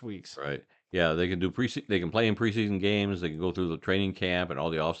for 6 weeks. Right. Yeah, they can do they can play in preseason games, they can go through the training camp and all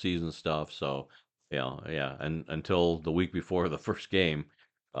the off-season stuff. So, yeah, and until the week before the first game,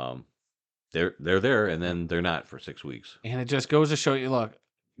 um, they're there, and then they're not for 6 weeks. And it just goes to show you, look,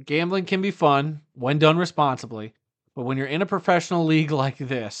 gambling can be fun when done responsibly, but when you're in a professional league like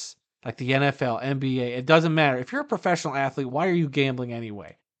this, like the NFL, NBA, it doesn't matter. If you're a professional athlete, why are you gambling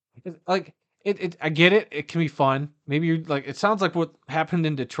anyway? Like I get it. It can be fun. Maybe you're like, it sounds like what happened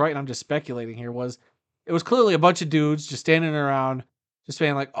in Detroit, and I'm just speculating here, was it was clearly a bunch of dudes just standing around, just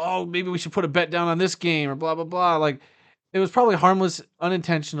saying like, oh, maybe we should put a bet down on this game or blah blah blah. Like it was probably harmless,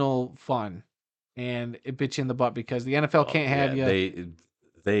 unintentional fun, and it bit you in the butt because the NFL Well, can't have yeah, you.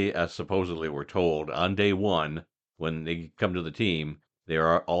 they supposedly were told on day one when they come to the team, they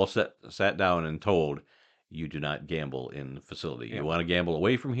are all sat down and told, you do not gamble in the facility. Yeah, You want to gamble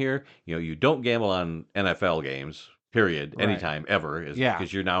away from here. You don't gamble on NFL games. Period. right. Anytime ever is Yeah,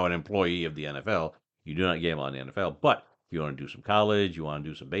 because you're now an employee of the NFL. You do not gamble on the NFL. But if you want to do some college, you want to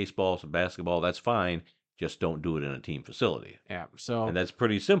do some baseball, some basketball, that's fine. Just don't do it in a team facility. yeah. And So that's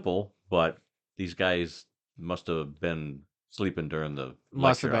pretty simple, but these guys must have been sleeping during the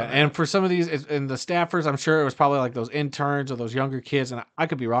must have lecture been. on And that. for some of these, and the staffers, I'm sure it was probably like those interns or those younger kids. And I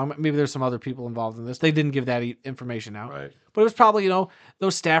could be wrong. Maybe there's some other people involved in this. They didn't give that information out. Right. But it was probably,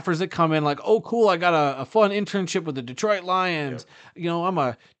 those staffers that come in like, oh, cool, I got a fun internship with the Detroit Lions. Yep. I'm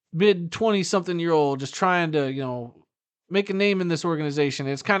a mid 20 something year old just trying to, make a name in this organization.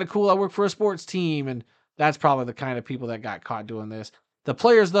 It's kind of cool. I work for a sports team. And that's probably the kind of people that got caught doing this. The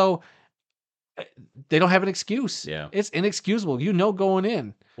players, though, they don't have an excuse. Yeah. It's inexcusable. Going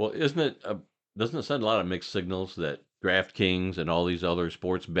in. Well, doesn't it send a lot of mixed signals that DraftKings and all these other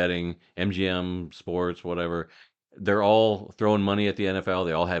sports betting, MGM Sports, whatever, they're all throwing money at the NFL.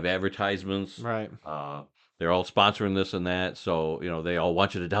 They all have advertisements. Right. They're all sponsoring this and that. So, they all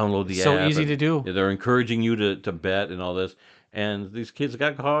want you to download the So app. easy to do. They're encouraging you to bet and all this. And these kids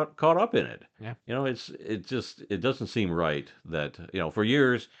got caught up in it. Yeah. It doesn't seem right that, for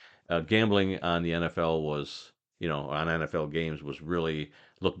years, gambling on the NFL was, on NFL games was really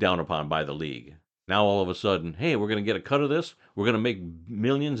looked down upon by the league. Now all of a sudden, hey, we're going to get a cut of this. We're going to make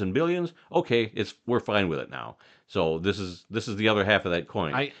millions and billions. Okay, we're fine with it now. So this is the other half of that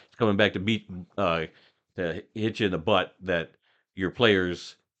coin. It's coming back to hit you in the butt that your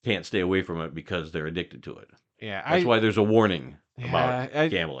players can't stay away from it because they're addicted to it. Yeah. That's why there's a warning about I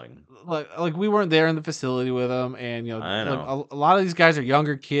gambling. like we weren't there in the facility with them, and I like know. a lot of these guys are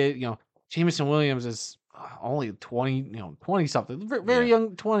younger kid. Jameson Williams is only 20, 20 something, very Yeah.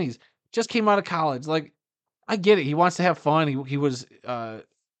 young 20s. Just came out of college. Like I get it. He wants to have fun. He was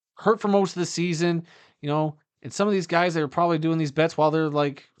hurt for most of the season. And some of these guys, they're probably doing these bets while they're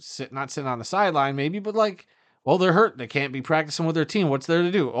like not sitting on the sideline, maybe, but like, well, they're hurt. They can't be practicing with their team. What's there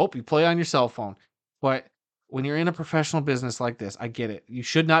to do? Oh, you play on your cell phone. But when you're in a professional business like this, I get it. You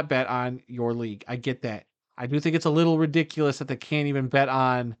should not bet on your league. I get that. I do think it's a little ridiculous that they can't even bet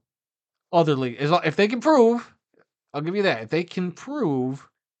on other leagues. If they can prove, I'll give you that. If they can prove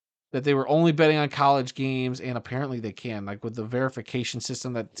that they were only betting on college games, and apparently they can, like with the verification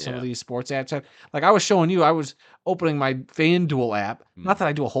system that some of Yeah. these sports apps have. Like I was showing you, I was opening my FanDuel app. Not that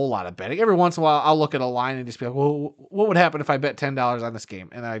I do a whole lot of betting. Every once in a while, I'll look at a line and just be like, well, what would happen if I bet $10 on this game?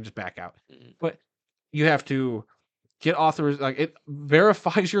 And I just back out. But you have to get authorized. Like it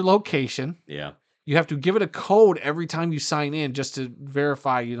verifies your location. Yeah. You have to give it a code every time you sign in just to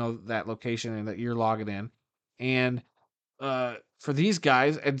verify, that location and that you're logging in. And for these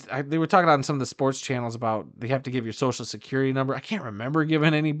guys, and they were talking on some of the sports channels about they have to give your social security number. I can't remember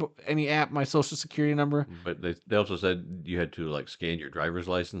giving any app my social security number. But they also said you had to like scan your driver's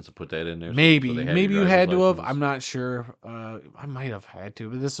license and put that in there. So Maybe they had your you had driver's to have. license. I'm not sure. I might have had to,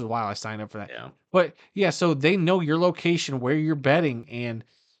 but this is while I signed up for that. Yeah. But yeah, so they know your location, where you're betting, and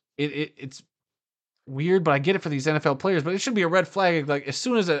it's weird, but I get it for these NFL players. But it should be a red flag. Like as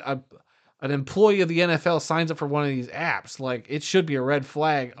soon as an employee of the NFL signs up for one of these apps, like it should be a red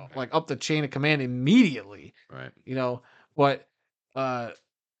flag, like up the chain of command immediately. Right. But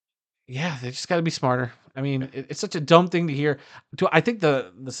yeah, they just got to be smarter. I mean, it's such a dumb thing to hear. I think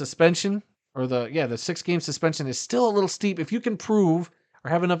the suspension or the 6-game suspension is still a little steep. If you can prove or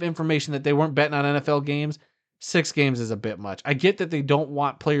have enough information that they weren't betting on NFL games, 6 games is a bit much. I get that they don't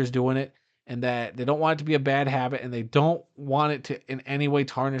want players doing it, and that they don't want it to be a bad habit, and they don't want it to in any way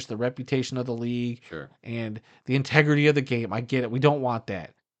tarnish the reputation of the league Sure. and the integrity of the game. I get it. We don't want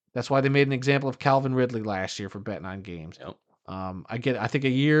that. That's why they made an example of Calvin Ridley last year for betting on games. Yep. I get it. I think a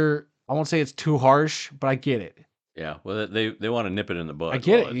year, I won't say it's too harsh, but I get it. Yeah, well, they want to nip it in the I bud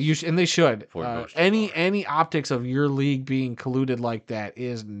get while it. You and they should. before it goes too Any far. any optics of your league being colluded like that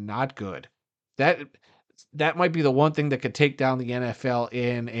is not good. That that might be the one thing that could take down the NFL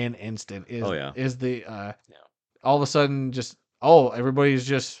in an instant. Oh yeah, Is the yeah. all of a sudden just everybody's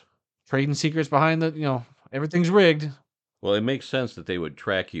just trading secrets behind the everything's rigged. Well, it makes sense that they would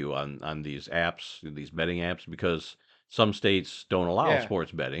track you on these apps, these betting apps, because some states don't allow Yeah.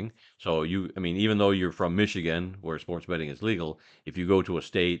 sports betting. So I mean, even though you're from Michigan, where sports betting is legal, if you go to a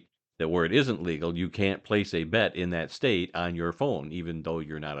state that where it isn't legal, you can't place a bet in that state on your phone, even though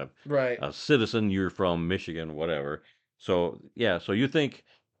you're not Right. a citizen, you're from Michigan, whatever. So yeah, so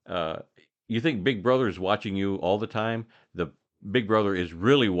uh, you think Big Brother is watching you all the time? The Big Brother is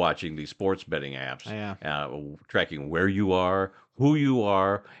really watching these sports betting apps, Yeah. tracking where you are, who you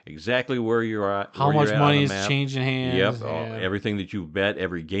are, exactly where you're at, How where you're much at on the money is map. changing hands? Yep, Yeah. everything that you bet,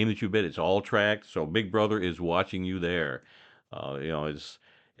 every game that you bet, it's all tracked. So Big Brother is watching you there.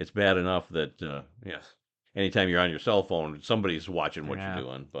 It's bad enough that yeah, anytime you're on your cell phone, somebody's watching what you're Yeah.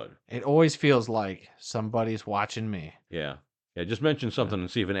 doing. But It always feels like somebody's watching me. yeah, yeah, just mention something and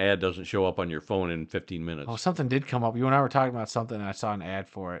see if an ad doesn't show up on your phone in 15 Oh, minutes. something did come up. You and I were talking about something, and I saw an ad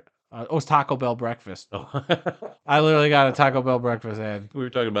for it. It was Taco Bell breakfast. Oh. I literally got a Taco Bell breakfast ad. We were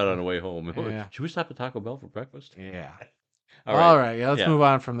talking about it on the way home. Yeah. Should we stop at Taco Bell for breakfast? Yeah. All All right. right. Yeah. Let's Yeah. move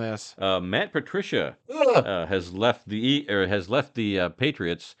on from this. Matt Patricia Ugh. has left the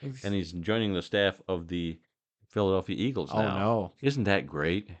Patriots, and he's joining the staff of the Philadelphia Eagles Oh now. no. Isn't that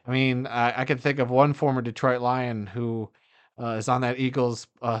great? I mean, I can think of one former Detroit Lion who is on that Eagles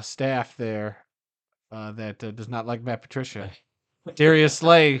staff there that does not like Matt Patricia. Darius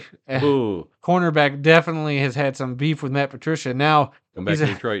Slay, Ooh, cornerback, definitely has had some beef with Matt Patricia. Now, come back he's to a,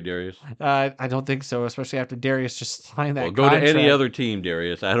 Detroit, Darius. I don't think so, especially after Darius just signed that Well, go to any contract. other team,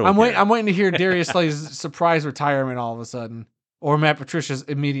 Darius. I don't I'm care. waiting to hear Darius Slay's surprise retirement all of a sudden, or Matt Patricia's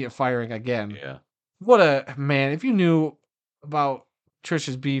immediate firing again. Yeah. What a man! If you knew about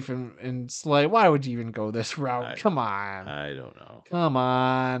Trish's beef and Slay, why would you even go this route? Come on, I don't know. come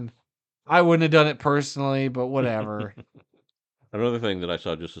on. I wouldn't have done it personally, but whatever. Another thing that I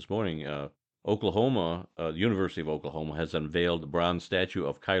saw just this morning, Oklahoma, the University of Oklahoma has unveiled the bronze statue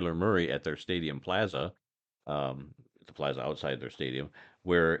of Kyler Murray at their stadium plaza, the plaza outside their stadium,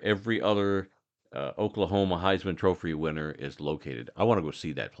 where every other Oklahoma Heisman Trophy winner is located. I want to go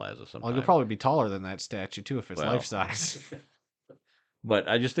see that plaza Well, sometime. you'll probably be taller than that statue too if it's Well. life size. But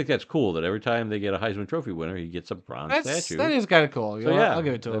I just think that's cool that every time they get a Heisman Trophy winner, he gets a bronze statue. That is kind of cool. So Yeah, I'll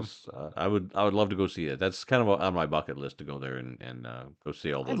give it to him. I would love to go see it. That's kind of on my bucket list to go there and go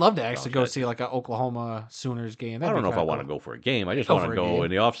see all those. I'd love to bronze actually go statues. see like an Oklahoma Sooners game. I don't know if I want to go for a game. I just Go want for to a go game. in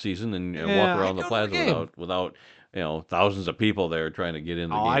the off season and Yeah, walk I'd around the go to a plaza game. without thousands of people there trying to get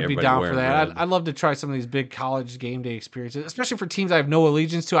in the game. I'd be Everybody down for wearing that. red. I'd love to try some of these big college game day experiences, especially for teams I have no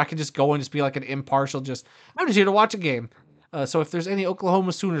allegiance to. I could just go and just be like an impartial, I'm just here to watch a game. So if there's any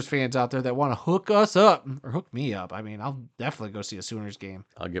Oklahoma Sooners fans out there that want to hook us up or hook me up, I mean, I'll definitely go see a Sooners game.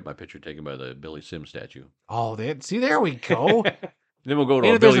 I'll get my picture taken by the Billy Sims statue. Oh, see, there we go. Then we'll go to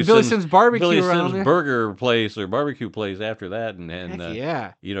And a if there's a Billy Sims Sims barbecue Billy around Sims there. burger place or barbecue place after that, and Heck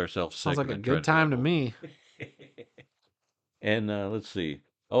yeah. eat ourselves Sounds sick. like a and good dread time to travel. me. And let's see.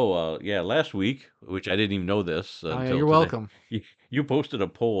 Oh, yeah, last week, which I didn't even know this Oh, yeah, until you're today, welcome. you posted a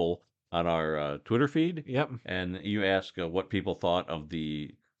poll on our Twitter feed, Yep. and you asked what people thought of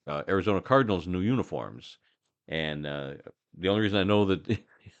the Arizona Cardinals' new uniforms. And the only reason I know that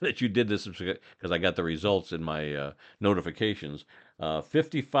that you did this is because I got the results in my notifications.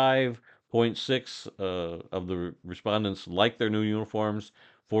 55.6 of the respondents liked their new uniforms.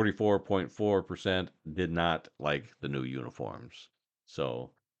 44.4% did not like the new uniforms.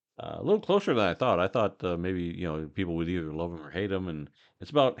 So a little closer than I thought. I thought maybe people would either love them or hate them, and it's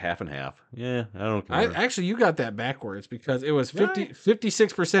about half and half. Yeah, I don't care. Actually, you got that backwards because it was Really?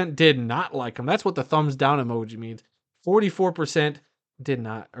 56% did not like them. That's what the thumbs down emoji means. 44% did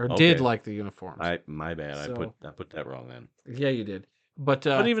not or did Okay. like the uniforms. My bad. So- I put that wrong then. Yeah, you did. But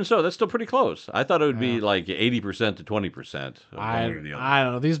But even so, that's still pretty close. I thought it would be Yeah. like 80% to 20%. Of one I or the other.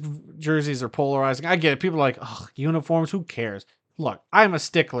 don't know. These jerseys are polarizing. I get it. People are like, "Oh, uniforms. Who cares?" Look, I'm a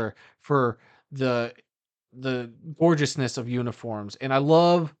stickler for the gorgeousness of uniforms, and I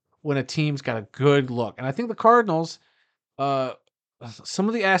love when a team's got a good look. And I think the Cardinals, uh, some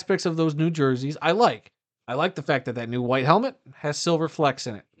of the aspects of those new jerseys, I like. I like the fact that that new white helmet has silver flecks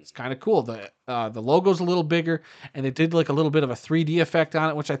in it. It's kind of cool. The logo's a little bigger, and they did like a little bit of a 3D effect on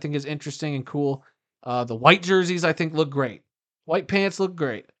it, which I think is interesting and cool. The white jerseys I think look great. White pants look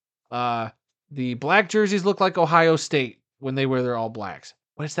great. The black jerseys look like Ohio State when they wear their all blacks.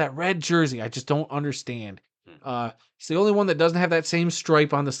 But it's that red jersey I just don't understand. It's the only one that doesn't have that same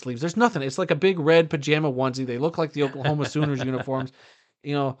stripe on the sleeves. There's nothing. It's like a big red pajama onesie. They look like the Oklahoma Sooners uniforms,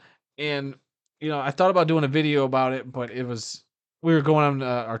 you know. And I thought about doing a video about it, but we were going on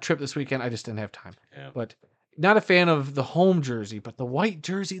our trip this weekend. I just didn't have time. Yeah. But not a fan of the home jersey, but the white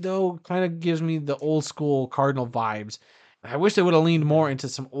jersey though kind of gives me the old school Cardinal vibes. I wish they would have leaned more into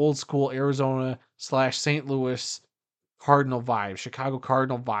some old school Arizona / St. Louis Cardinal vibes, Chicago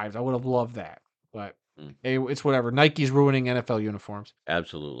Cardinal vibes. I would have loved that, but hey, it's whatever. Nike's ruining NFL uniforms.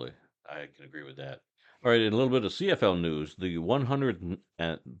 Absolutely. I can agree with that. All right, and a little bit of CFL news. The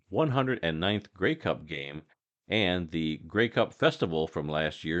 109th Grey Cup game and the Grey Cup Festival from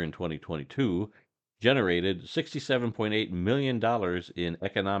last year in 2022 generated $67.8 million in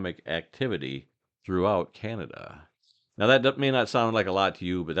economic activity throughout Canada. Now, that may not sound like a lot to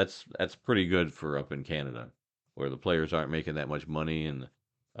you, but that's pretty good for up in Canada, where the players aren't making that much money, and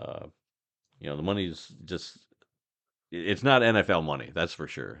the money's just, it's not NFL money, that's for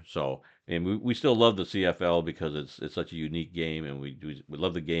sure. So, and we still love the CFL because it's such a unique game, and we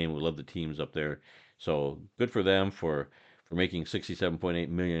love the game, we love the teams up there. So good for them for making $67.8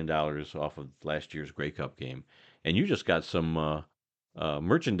 million off of last year's Grey Cup game. And you just got some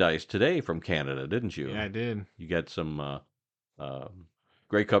merchandise today from Canada, didn't you? Yeah, I did. You got some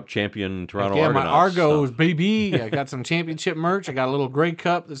Grey Cup champion Toronto Yeah, Argonauts my Argos, stuff. baby. I got some championship merch. I got a little Grey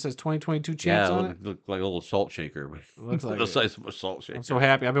Cup that says 2022 champs on it. Look like a little salt shaker. Looks like the it. size of a salt shaker. I'm so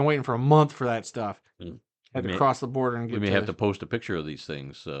happy. I've been waiting for a month for that stuff. Mm. Had to cross the border and get. We may have to post a picture of these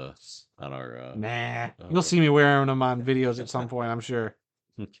things on our. Nah, you'll see me wearing them on videos at some point, I'm sure.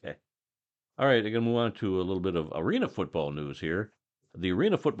 Okay. All right, I'm going to move on to a little bit of arena football news here. The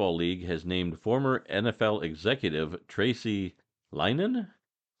Arena Football League has named former NFL executive Tracy Linen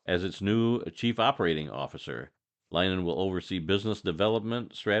as its new chief operating officer. Linen will oversee business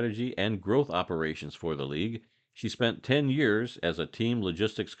development, strategy, and growth operations for the league. She spent 10 years as a team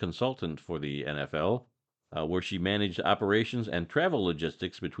logistics consultant for the NFL, where she managed operations and travel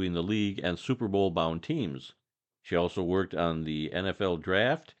logistics between the league and Super Bowl-bound teams. She also worked on the NFL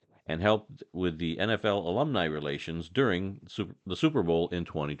draft and helped with the NFL alumni relations during the Super Bowl in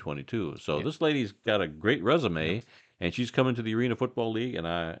 2022. So this lady's got a great resume, and she's coming to the Arena Football League, and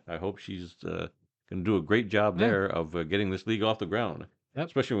I hope she's going to do a great job there of getting this league off the ground. Yep.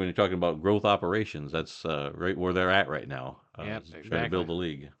 Especially when you're talking about growth operations. That's right where they're at right now. Exactly. Trying to build the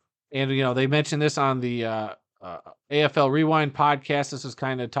league. And, they mentioned this on the AFL Rewind podcast. This was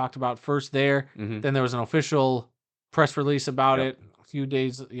kind of talked about first there. Mm-hmm. Then there was an official press release about it a few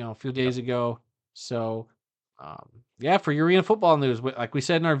days ago. So, for your Arena Football news, like we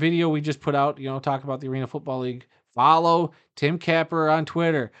said in our video we just put out, talk about the Arena Football League. Follow Tim Capper on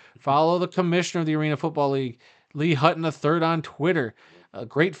Twitter. Follow the commissioner of the Arena Football League, Lee Hutton III on Twitter.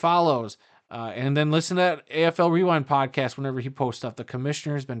 Great follows. And then listen to that AFL Rewind podcast whenever he posts stuff. The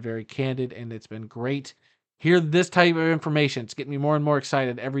commissioner has been very candid, and it's been great. Hear this type of information. It's getting me more and more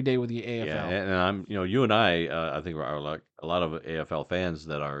excited every day with the AFL. Yeah, and I'm, you and I think are like a lot of AFL fans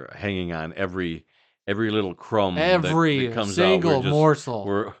that are hanging on every little crumb, every that comes single out.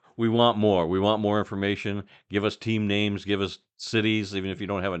 morsel. We want more. We want more information. Give us team names. Give us cities, even if you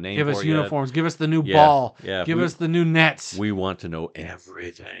don't have a name. Give us uniforms. Yet. Give us the new ball. Yeah. Give us the new nets. We want to know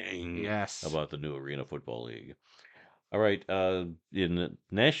everything. Yes. About the new Arena Football League. All right. In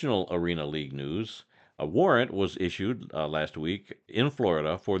National Arena League news, a warrant was issued last week in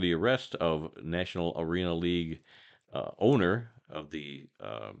Florida for the arrest of National Arena League owner of the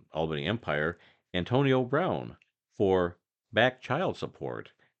Albany Empire, Antonio Brown, for back child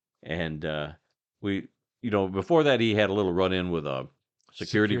support. And before that, he had a little run-in with a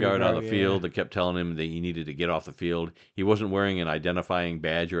security guard on the field that kept telling him that he needed to get off the field. He wasn't wearing an identifying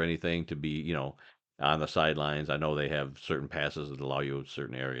badge or anything to be, on the sidelines. I know they have certain passes that allow you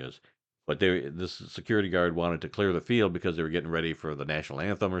certain areas. But this security guard wanted to clear the field because they were getting ready for the national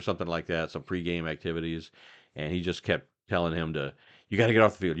anthem or something like that, some pregame activities. And he just kept telling him you got to get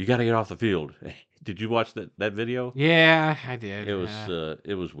off the field. You got to get off the field. Did you watch that video? Yeah, I did.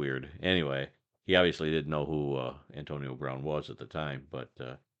 It was weird. Anyway, he obviously didn't know who Antonio Brown was at the time, but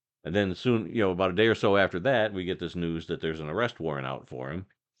and then soon, about a day or so after that, we get this news that there's an arrest warrant out for him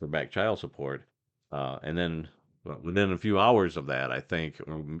for back child support, and then within a few hours of that, I think,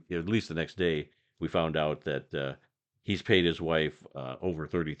 or at least the next day, we found out that he's paid his wife over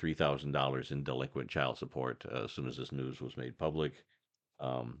 $33,000 in delinquent child support as soon as this news was made public.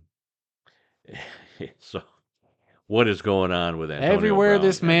 So, what is going on with Antonio Everywhere Brown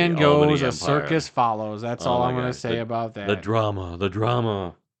this man goes, a Empire? circus follows. That's all I'm going to say about that. The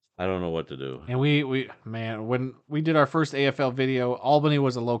drama. I don't know what to do. And man, when we did our first AFL video, Albany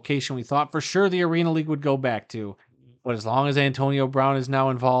was a location we thought for sure the Arena League would go back to. But as long as Antonio Brown is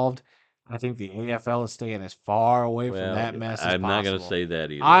now involved, I think the AFL is staying as far away from Well, that mess as I'm not going to possible. say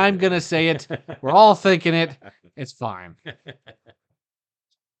that either. I'm going to say it. We're all thinking it. It's fine. And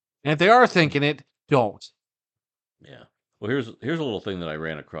if they are thinking it, don't. Yeah. Well, here's a little thing that I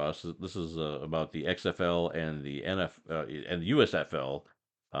ran across. This is about the XFL and the and the USFL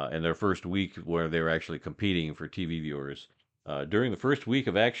and their first week where they were actually competing for TV viewers. During the first week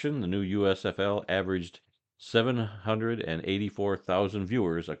of action, the new USFL averaged 784,000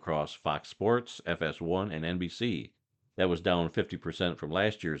 viewers across Fox Sports, FS1, and NBC. That was down 50% from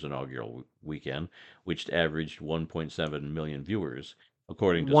last year's inaugural weekend, which averaged 1.7 million viewers.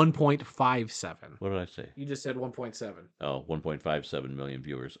 According to 1.57. what did I say? You just said 1.7. Oh, 1.57 million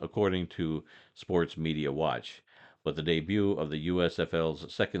viewers, according to Sports Media Watch. But the debut of the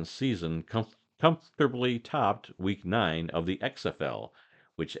USFL's second season comfortably topped Week 9 of the XFL,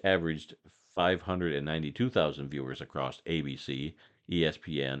 which averaged 592,000 viewers across ABC,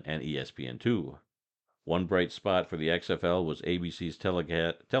 ESPN, and ESPN2. One bright spot for the XFL was ABC's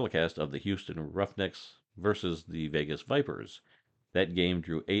telecast of the Houston Roughnecks versus the Vegas Vipers. That game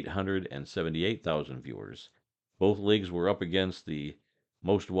drew 878,000 viewers. Both leagues were up against the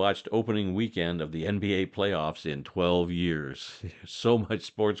most watched opening weekend of the NBA playoffs in 12 years. So much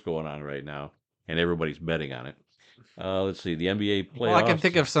sports going on right now, and everybody's betting on it. Let's see, the NBA playoffs. Well, I can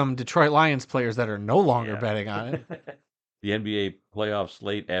think of some Detroit Lions players that are no longer Yeah. betting on it. The NBA playoff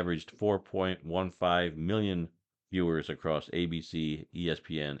slate averaged 4.15 million viewers across ABC,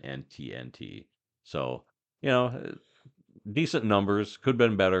 ESPN, and TNT. So, decent numbers. Could have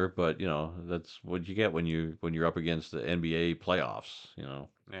been better, but that's what you get when you're up against the NBA playoffs.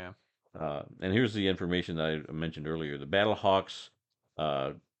 Yeah. And here's the information that I mentioned earlier: the Battlehawks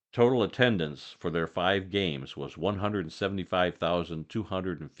total attendance for their 5 games was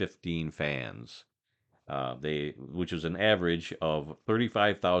 175,215 fans. Which is an average of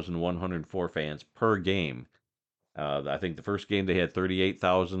 35,104 fans per game. I think the first game they had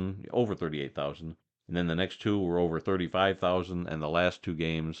 38,000, over 38,000. And then the next 2 were over 35,000, and the last 2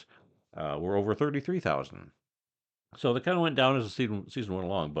 games were over 33,000. So they kind of went down as the season went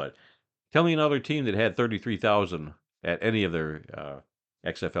along. But tell me another team that had 33,000 at any of their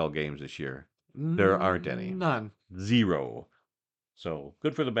XFL games this year. There aren't any. None. 0. So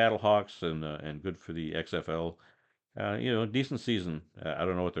good for the Battlehawks and good for the XFL. Decent season. I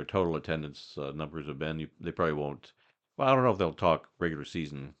don't know what their total attendance numbers have been. They probably won't. Well, I don't know if they'll talk regular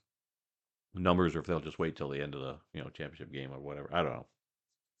season numbers or if they'll just wait till the end of the championship game or whatever. I don't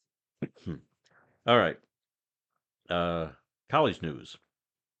know. All right. College news.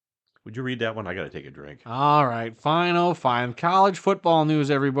 Would you read that one? I got to take a drink. All right, fine. Oh, fine. College football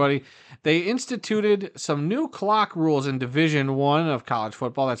news, everybody. They instituted some new clock rules in Division 1 of college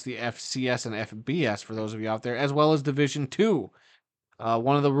football. That's the FCS and FBS for those of you out there, as well as Division 2.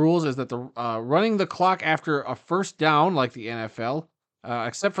 One of the rules is that the running the clock after a first down, like the NFL,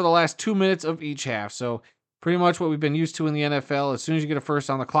 except for the last 2 minutes of each half. So pretty much what we've been used to in the NFL. As soon as you get a first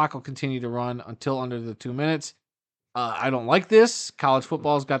down, the clock will continue to run until under the 2 minutes. I don't like this. College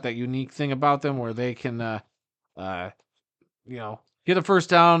football's got that unique thing about them where they can, get a first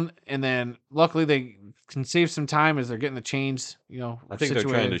down, and then luckily they can save some time as they're getting the chains. I think they're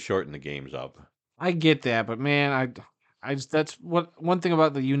trying to shorten the games up. I get that, but man, I just that's one thing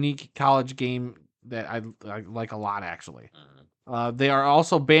about the unique college game that I like a lot actually. They are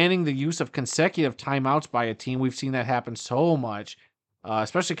also banning the use of consecutive timeouts by a team. We've seen that happen so much.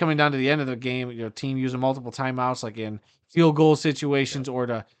 Especially coming down to the end of the game, team using multiple timeouts, like in field goal situations or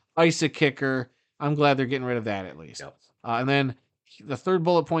to ice a kicker. I'm glad they're getting rid of that at least. Yep. And then the third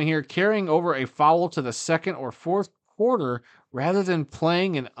bullet point here, carrying over a foul to the second or fourth quarter rather than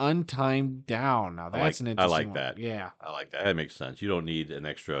playing an untimed down. Now that's an interesting I like one. that. Yeah. I like that. That makes sense. You don't need an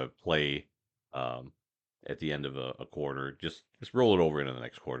extra play at the end of a quarter. Just roll it over into the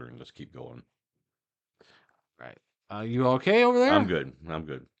next quarter and just keep going. Right. You okay over there? I'm good.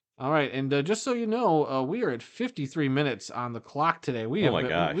 All right, and just so you know, we are at 53 minutes on the clock today.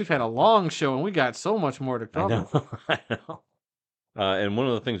 Gosh. We've had a long show, and we got so much more to cover. I know. And one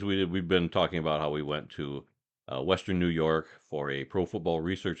of the things we did, we've been talking about how we went to Western New York for a Pro Football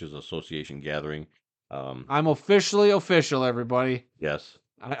Researchers Association gathering. I'm officially official, everybody. Yes.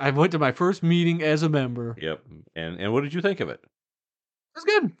 I went to my first meeting as a member. Yep. And what did you think of it? It was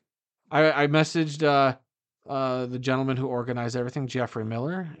good. I messaged the gentleman who organized everything, Jeffrey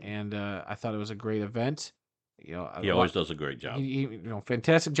Miller, and I thought it was a great event. He always does a great job. He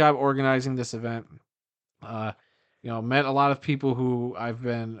fantastic job organizing this event. met a lot of people who I've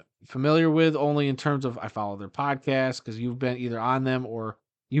been familiar with only in terms of I follow their podcasts because you've been either on them or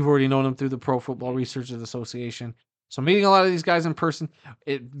you've already known them through the Pro Football Researchers Association. So meeting a lot of these guys in person,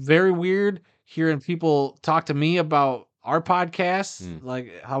 it very weird hearing people talk to me about our podcasts,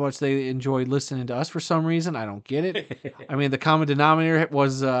 like how much they enjoyed listening to us for some reason. I don't get it. I mean, the common denominator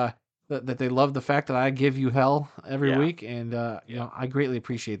was that they love the fact that I give you hell every week, and I greatly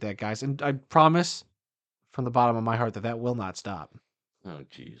appreciate that, guys. And I promise from the bottom of my heart that will not stop. Oh,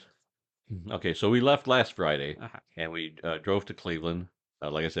 jeez. Okay, so we left last Friday, Uh-huh. and we drove to Cleveland.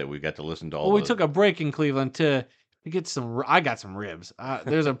 Like I said, we got to listen to all. Well, we took a break in Cleveland to get some. I got some ribs.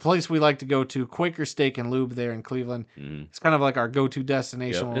 There's a place we like to go to, Quaker Steak and Lube there in Cleveland. It's kind of like our go-to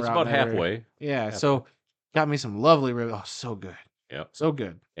destination. Yep, when it's we're out about in that area. halfway. Yeah, so got me some lovely ribs. Oh, so good. Yep. So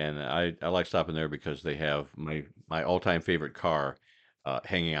good. And I like stopping there because they have my all-time favorite car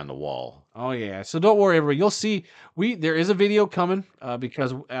hanging on the wall. Oh yeah. So don't worry, everybody. You'll see there is a video coming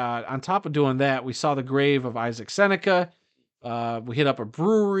because on top of doing that, we saw the grave of Isaac Seneca. We hit up a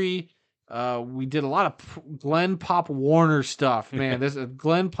brewery. We did a lot of Glenn Pop Warner stuff. Man, this is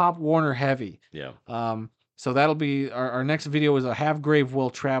Glenn Pop Warner heavy. Yeah. So that'll be our next video is a Have Grave Will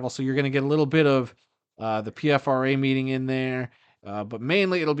Travel. So you're going to get a little bit of the PFRA meeting in there. But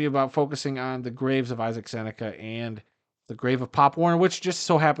mainly it'll be about focusing on the graves of Isaac Seneca and the grave of Pop Warner, which just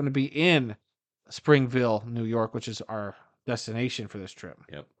so happened to be in Springville, New York, which is our destination for this trip.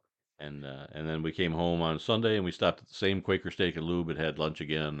 Yep. And then we came home on Sunday and we stopped at the same Quaker Steak and Lube and had lunch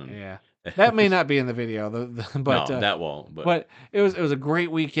again. And yeah, that may not be in the video, but no, that won't. But it was a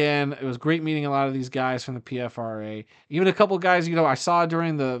great weekend. It was great meeting a lot of these guys from the PFRA. Even a couple guys, I saw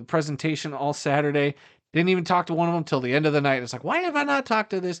during the presentation all Saturday. Didn't even talk to one of them till the end of the night. It's like, why have I not talked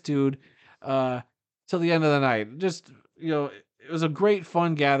to this dude till the end of the night? Just it was a great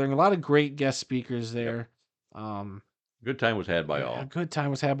fun gathering. A lot of great guest speakers there. Yep. Good time was had by all. A good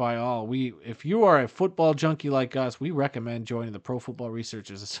time was had by all. If you are a football junkie like us, we recommend joining the Pro Football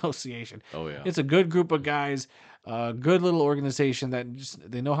Researchers Association. Oh yeah, it's a good group of guys, a good little organization that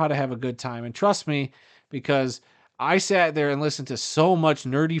they know how to have a good time. And trust me, because I sat there and listened to so much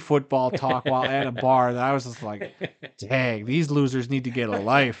nerdy football talk while at a bar that I was just like, dang, these losers need to get a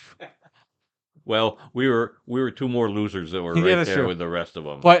life. Well, we were two more losers that were right there with the rest of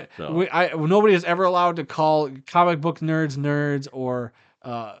them. But so. Nobody is ever allowed to call comic book nerds or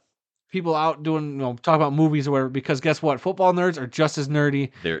people out doing talk about movies or whatever, because guess what? Football nerds are just as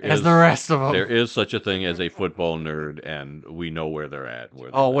nerdy as the rest of them. There is such a thing as a football nerd, and we know where they're at.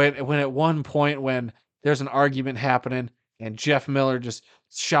 When at one point when there's an argument happening and Jeff Miller just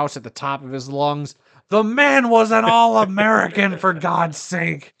shouts at the top of his lungs, "The man was an All-American, for God's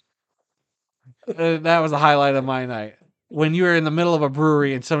sake." That was the highlight of my night. When you're in the middle of a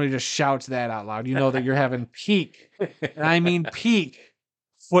brewery and somebody just shouts that out loud, you know that you're having peak, and I mean peak,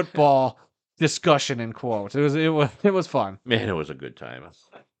 football discussion in quotes. It was fun. Man, it was a good time.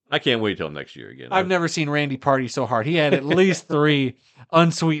 I can't wait till next year again. I've never seen Randy party so hard. He had at least 3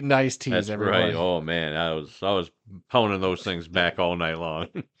 unsweetened iced teas. That's everybody. Right. Oh man, I was pounding those things back all night long.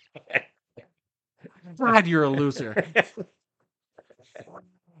 God, you're a loser.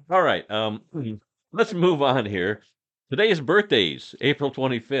 All right, let's move on here. Today's birthdays, April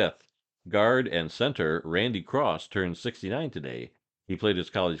 25th. Guard and center Randy Cross turned 69 today. He played his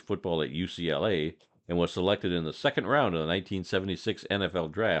college football at UCLA and was selected in the second round of the 1976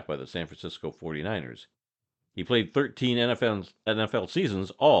 NFL Draft by the San Francisco 49ers. He played 13 NFL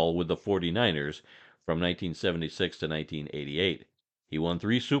seasons, all with the 49ers, from 1976 to 1988. He won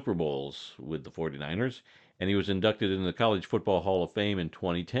 3 Super Bowls with the 49ers, and he was inducted into the College Football Hall of Fame in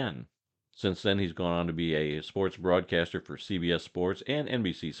 2010. Since then, he's gone on to be a sports broadcaster for CBS Sports and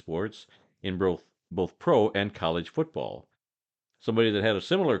NBC Sports in both pro and college football. Somebody that had a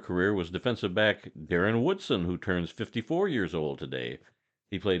similar career was defensive back Darren Woodson, who turns 54 years old today.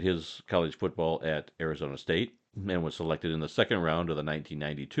 He played his college football at Arizona State and was selected in the second round of the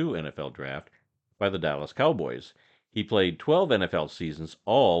 1992 NFL Draft by the Dallas Cowboys. He played 12 NFL seasons,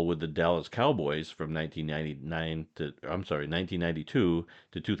 all with the Dallas Cowboys from 1992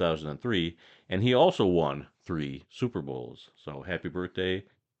 to 2003, and he also won 3 Super Bowls. So happy birthday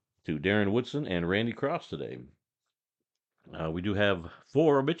to Darren Woodson and Randy Cross today. We do have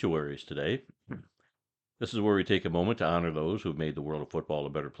 4 obituaries today. This is where we take a moment to honor those who have made the world of football a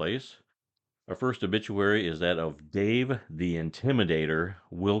better place. Our first obituary is that of Dave the Intimidator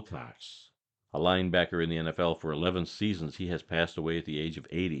Wilcox. A linebacker in the NFL for 11 seasons, he has passed away at the age of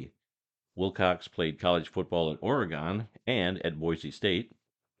 80. Wilcox played college football at Oregon and at Boise State.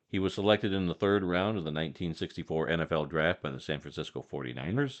 He was selected in the third round of the 1964 NFL Draft by the San Francisco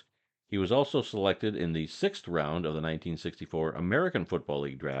 49ers. He was also selected in the 6th round of the 1964 American Football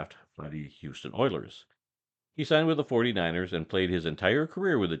League draft by the Houston Oilers. He signed with the 49ers and played his entire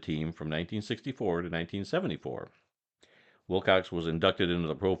career with the team from 1964 to 1974. Wilcox was inducted into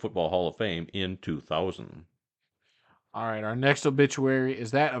the Pro Football Hall of Fame in 2000. All right, our next obituary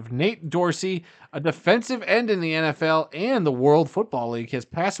is that of Nate Dorsey, a defensive end in the NFL and the World Football League, has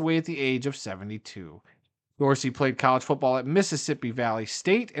passed away at the age of 72. Dorsey played college football at Mississippi Valley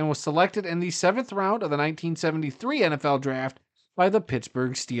State and was selected in the 7th round of the 1973 NFL Draft by the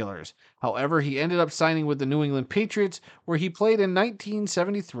Pittsburgh Steelers. However, he ended up signing with the New England Patriots, where he played in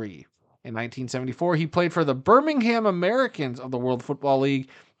 1973. In 1974, he played for the Birmingham Americans of the World Football League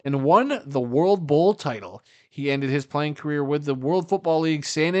and won the World Bowl title. He ended his playing career with the World Football League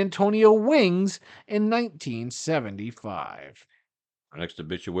San Antonio Wings in 1975. Our next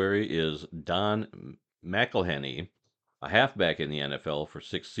obituary is Don McElhenney, a halfback in the NFL for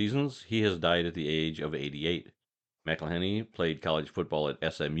 6 seasons. He has died at the age of 88. McElhenney played college football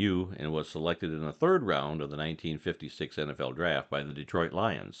at SMU and was selected in the 3rd round of the 1956 NFL Draft by the Detroit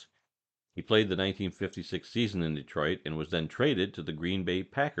Lions. He played the 1956 season in Detroit and was then traded to the Green Bay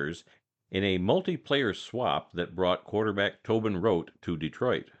Packers in a multiplayer swap that brought quarterback Tobin Rote to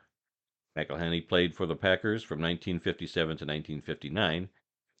Detroit. McElhenney played for the Packers from 1957 to 1959.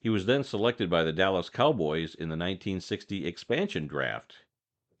 He was then selected by the Dallas Cowboys in the 1960 expansion draft.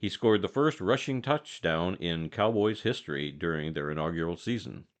 He scored the first rushing touchdown in Cowboys history during their inaugural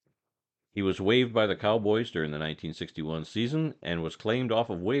season. He was waived by the Cowboys during the 1961 season and was claimed off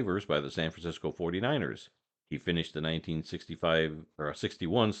of waivers by the San Francisco 49ers. He finished the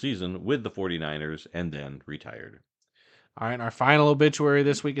 1961 season with the 49ers and then retired. All right, our final obituary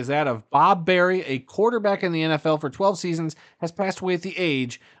this week is that of Bob Berry, a quarterback in the NFL for 12 seasons, has passed away at the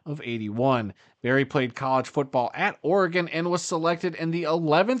age of 81. Berry played college football at Oregon and was selected in the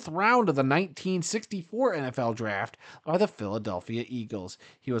 11th round of the 1964 NFL Draft by the Philadelphia Eagles.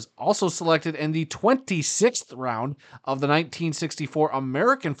 He was also selected in the 26th round of the 1964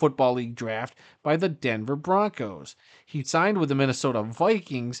 American Football League Draft by the Denver Broncos. He signed with the Minnesota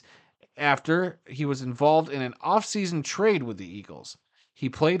Vikings after he was involved in an off-season trade with the Eagles. He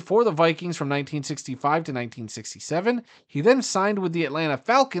played for the Vikings from 1965 to 1967. He then signed with the Atlanta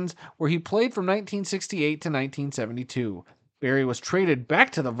Falcons, where he played from 1968 to 1972. Berry was traded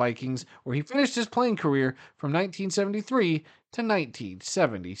back to the Vikings, where he finished his playing career from 1973 to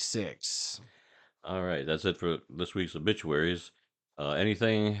 1976. All right, that's it for this week's obituaries.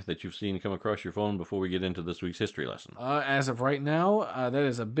 Anything that you've seen come across your phone before we get into this week's history lesson? As of right now, that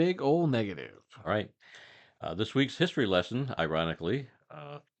is a big old negative. All right. This week's history lesson, ironically,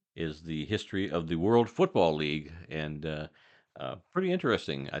 is the history of the World Football League, and pretty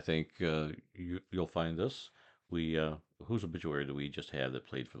interesting. I think you'll find this. Whose obituary do we just have that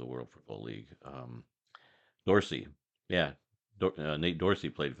played for the World Football League? Dorsey. Yeah, Nate Dorsey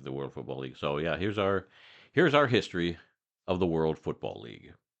played for the World Football League. So yeah, here's our history of the World Football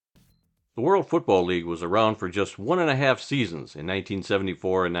League. The World Football League was around for just 1.5 seasons in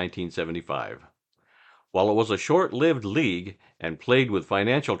 1974 and 1975. While it was a short-lived league and plagued with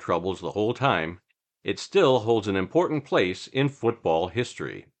financial troubles the whole time, it still holds an important place in football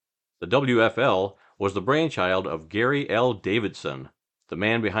history. The WFL was the brainchild of Gary L. Davidson, the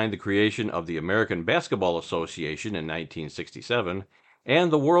man behind the creation of the American Basketball Association in 1967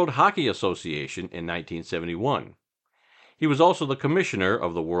 and the World Hockey Association in 1971. He was also the commissioner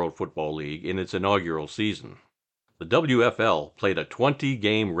of the World Football League in its inaugural season. The WFL played a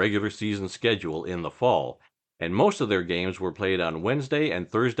 20-game regular season schedule in the fall, and most of their games were played on Wednesday and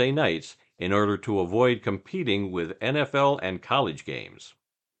Thursday nights in order to avoid competing with NFL and college games.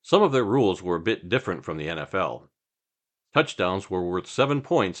 Some of their rules were a bit different from the NFL. Touchdowns were worth 7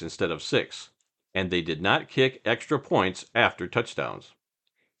 points instead of 6, and they did not kick extra points after touchdowns.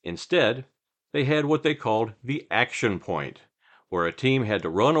 Instead, they had what they called the action point, where a team had to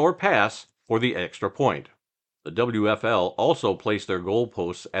run or pass for the extra point. The WFL also placed their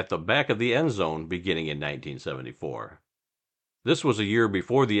goalposts at the back of the end zone beginning in 1974. This was a year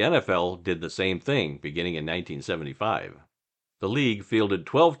before the NFL did the same thing beginning in 1975. The league fielded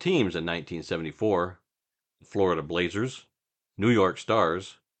 12 teams in 1974: the Florida Blazers, New York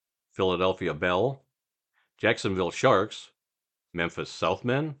Stars, Philadelphia Bell, Jacksonville Sharks, Memphis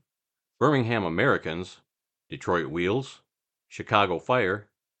Southmen, Birmingham Americans, Detroit Wheels, Chicago Fire,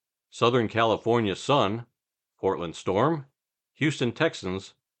 Southern California Sun, Portland Storm, Houston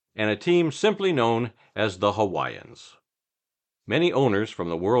Texans, and a team simply known as the Hawaiians. Many owners from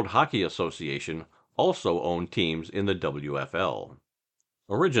the World Hockey Association also owned teams in the WFL.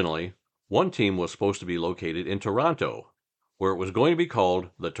 Originally, one team was supposed to be located in Toronto, where it was going to be called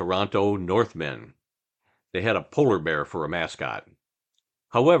the Toronto Northmen. They had a polar bear for a mascot.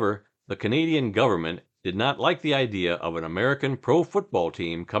 However, the Canadian government did not like the idea of an American pro football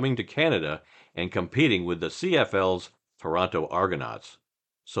team coming to Canada and competing with the CFL's Toronto Argonauts,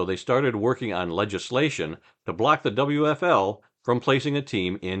 so they started working on legislation to block the WFL from placing a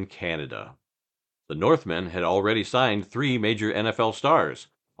team in Canada. The Northmen had already signed 3 major NFL stars,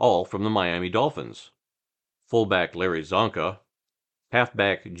 all from the Miami Dolphins: fullback Larry Csonka,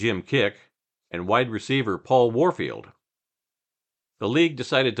 halfback Jim Kiick, and wide receiver Paul Warfield. The league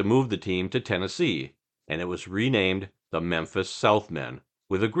decided to move the team to Tennessee, and it was renamed the Memphis Southmen,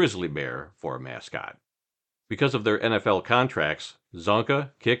 with a grizzly bear for a mascot. Because of their NFL contracts,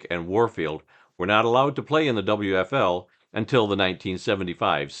 Csonka, Kiick, and Warfield were not allowed to play in the WFL until the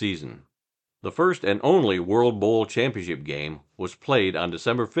 1975 season. The first and only World Bowl championship game was played on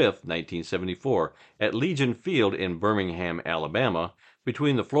December 5, 1974, at Legion Field in Birmingham, Alabama,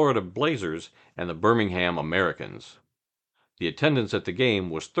 between the Florida Blazers and the Birmingham Americans. The attendance at the game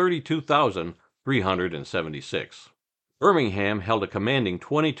was 32,376. Birmingham held a commanding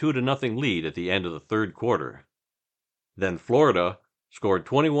 22-0 lead at the end of the third quarter. Then Florida scored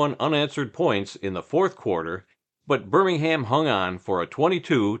 21 unanswered points in the fourth quarter, but Birmingham hung on for a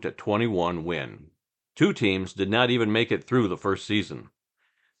 22-21 win. 2 teams did not even make it through the first season.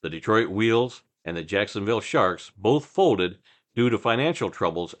 The Detroit Wheels and the Jacksonville Sharks both folded due to financial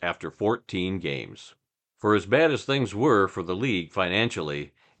troubles after 14 games. For as bad as things were for the league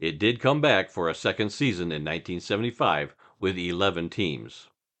financially, it did come back for a second season in 1975 with 11 teams.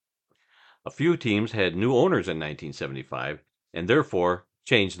 A few teams had new owners in 1975 and therefore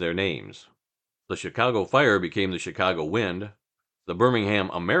changed their names. The Chicago Fire became the Chicago Wind, the Birmingham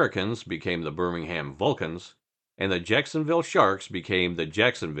Americans became the Birmingham Vulcans, and the Jacksonville Sharks became the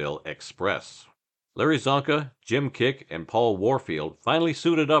Jacksonville Express. Larry Csonka, Jim Kiick, and Paul Warfield finally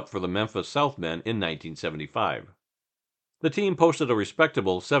suited up for the Memphis Southmen in 1975. The team posted a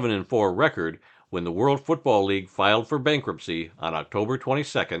respectable 7-4 record when the World Football League filed for bankruptcy on October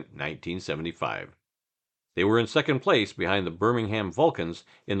 22, 1975. They were in second place behind the Birmingham Vulcans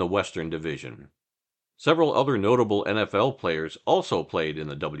in the Western Division. Several other notable NFL players also played in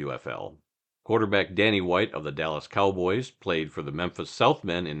the WFL. Quarterback Danny White of the Dallas Cowboys played for the Memphis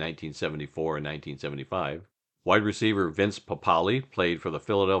Southmen in 1974 and 1975. Wide receiver Vince Papale played for the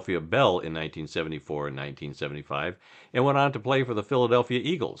Philadelphia Bell in 1974 and 1975, and went on to play for the Philadelphia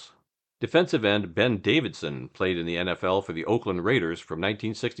Eagles. Defensive end Ben Davidson played in the NFL for the Oakland Raiders from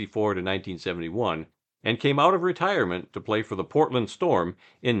 1964 to 1971, and came out of retirement to play for the Portland Storm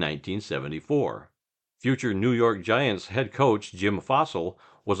in 1974. Future New York Giants head coach Jim Fassel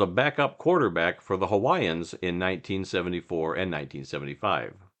was a backup quarterback for the Hawaiians in 1974 and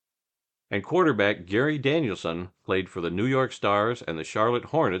 1975. And quarterback Gary Danielson played for the New York Stars and the Charlotte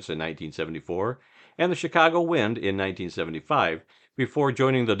Hornets in 1974 and the Chicago Wind in 1975 before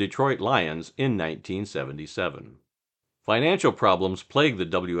joining the Detroit Lions in 1977. Financial problems plagued the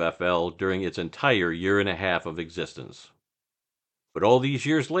WFL during its entire year and a half of existence. But all these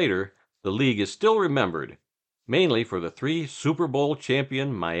years later, the league is still remembered, mainly for the 3 Super Bowl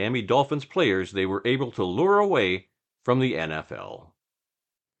champion Miami Dolphins players they were able to lure away from the NFL.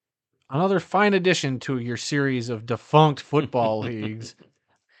 Another fine addition to your series of defunct football leagues.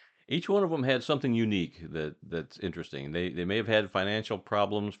 Each one of them had something unique that's interesting. They may have had financial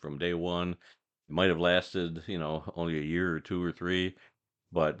problems from day one. It might have lasted, only a year or 2 or 3,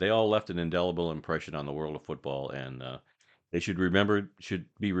 but they all left an indelible impression on the world of football, and they should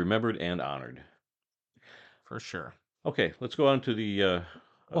be remembered and honored. For sure. Okay, let's go on to the.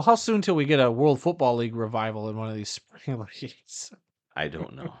 Well, how soon till we get a World Football League revival in one of these spring leagues? I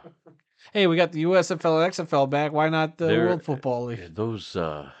don't know. Hey, we got the USFL and XFL back. Why not the World Football League? Those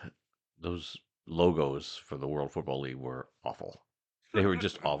logos for the World Football League were awful. They were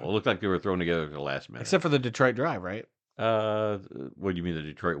just awful. It looked like they were thrown together at the last minute. Except for the Detroit Drive, right? What do you mean, the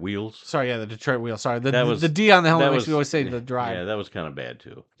Detroit Wheels? Sorry, yeah, the Detroit Wheels. Sorry, the D on the helmet makes me always say the Drive. Yeah, that was kind of bad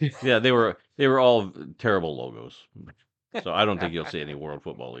too. Yeah, they were all terrible logos. So I don't think you'll see any World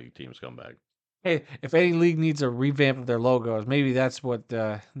Football League teams come back. Hey, if any league needs a revamp of their logos, maybe that's what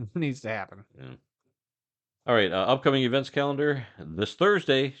needs to happen. Yeah. All right, upcoming events calendar. This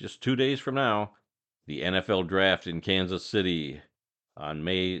Thursday, just 2 days from now, the NFL Draft in Kansas City. On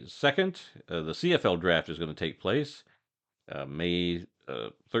May 2nd, the CFL Draft is going to take place. May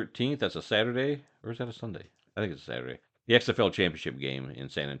 13th, that's a Saturday. Or is that a Sunday? I think it's a Saturday. The XFL Championship game in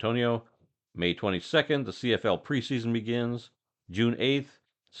San Antonio. May 22nd, the CFL preseason begins. June 8th,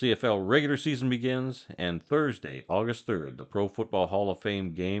 CFL regular season begins. And Thursday, August 3rd, the Pro Football Hall of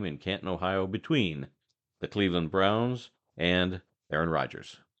Fame game in Canton, Ohio between the Cleveland Browns and Aaron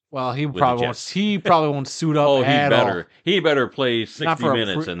Rodgers Well, with the Jets. He probably won't suit up Oh, he at all. better. He better play Not 60 for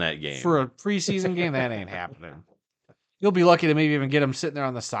minutes in that game. for a preseason game. That ain't happening. You'll be lucky to maybe even get him sitting there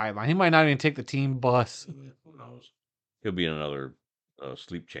on the sideline. He might not even take the team bus. Who knows? He'll be in another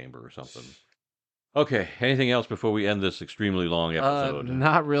sleep chamber or something. Okay. Anything else before we end this extremely long episode?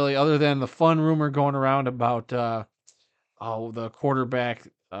 Not really, other than the fun rumor going around about the quarterback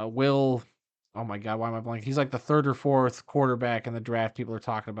Will. Oh my God, why am I blanking? He's like the third or fourth quarterback in the draft. People are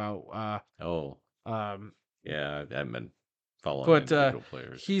talking about. Yeah, I haven't been following But individual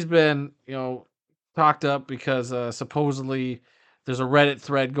players. he's been talked up because supposedly there's a Reddit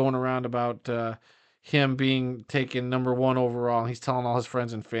thread going around about him being taken number 1 overall. He's telling all his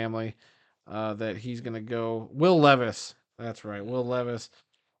friends and family that he's going to go. Will Levis. That's right. Will Levis.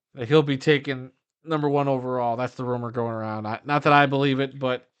 That he'll be taken number 1 overall. That's the rumor going around. Not that I believe it,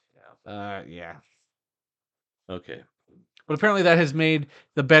 but yeah. Okay. But apparently that has made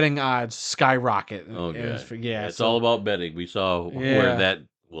the betting odds skyrocket. Okay. Yeah. It's all about betting. We saw where that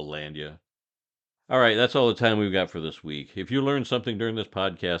will land you. All right, that's all the time we've got for this week. If you learned something during this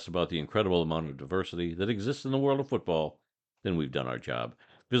podcast about the incredible amount of diversity that exists in the world of football, then we've done our job.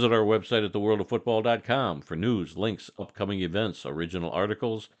 Visit our website at theworldoffootball.com for news, links, upcoming events, original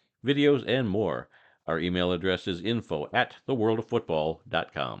articles, videos, and more. Our email address is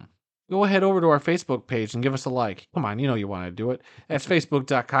info@theworldoffootball.com. Go ahead over to our Facebook page and give us a like. Come on, you know you want to do it. That's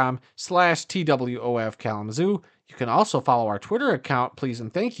facebook.com/TWOF Kalamazoo. You can also follow our Twitter account, please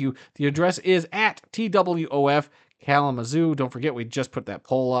and thank you. The address is at TWOF Kalamazoo. Don't forget, we just put that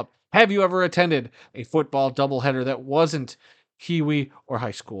poll up. Have you ever attended a football doubleheader that wasn't Kiwi or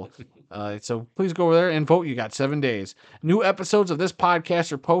high school? So please go over there and vote. You got 7 days. New episodes of this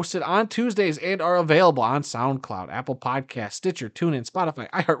podcast are posted on Tuesdays and are available on SoundCloud, Apple Podcasts, Stitcher, TuneIn, Spotify,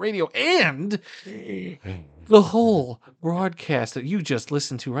 iHeartRadio, and the whole broadcast that you just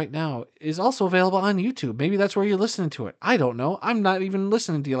listened to right now is also available on YouTube. Maybe that's where you're listening to it. I don't know. I'm not even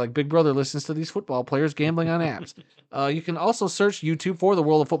listening to you like Big Brother listens to these football players gambling on apps. You can also search YouTube for The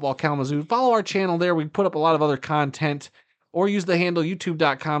World of Football Kalamazoo. Follow our channel there. We put up a lot of other content. Or use the handle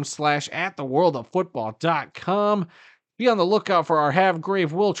youtube.com/@theworldoffootball.com. Be on the lookout for our Have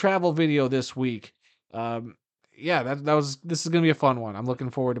Grave Will travel video this week. This is gonna be a fun one. I'm looking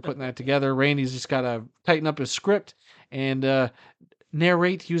forward to putting that together. Randy's just gotta tighten up his script and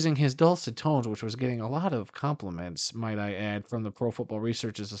narrate using his dulcet tones, which was getting a lot of compliments, might I add, from the Pro Football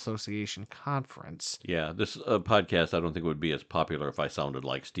Researchers Association conference. Yeah, this podcast I don't think would be as popular if I sounded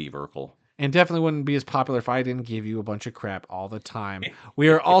like Steve Urkel. And definitely wouldn't be as popular if I didn't give you a bunch of crap all the time. We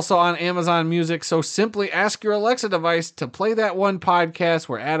are also on Amazon Music, so simply ask your Alexa device to play that one podcast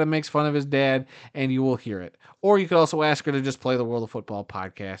where Adam makes fun of his dad, and you will hear it. Or you could also ask her to just play the World of Football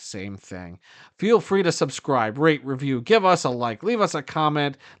podcast, same thing. Feel free to subscribe, rate, review, give us a like, leave us a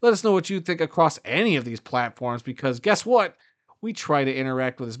comment. Let us know what you think across any of these platforms, because guess what? We try to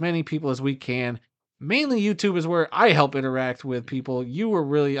interact with as many people as we can. Mainly YouTube is where I help interact with people. You were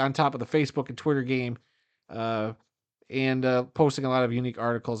really on top of the Facebook and Twitter game and posting a lot of unique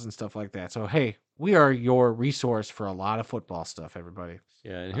articles and stuff like that. So, hey, we are your resource for a lot of football stuff, everybody.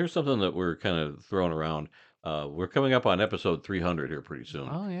 Yeah, and here's something that we're kind of throwing around. We're coming up on episode 300 here pretty soon.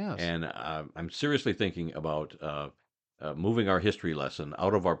 Oh, yes. And I'm seriously thinking about moving our history lesson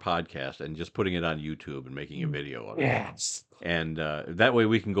out of our podcast and just putting it on YouTube and making a video of it. Yes. And that way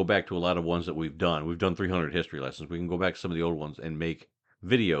we can go back to a lot of ones that we've done. We've done 300 history lessons. We can go back to some of the old ones and make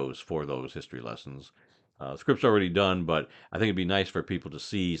videos for those history lessons. Script's already done, but I think it'd be nice for people to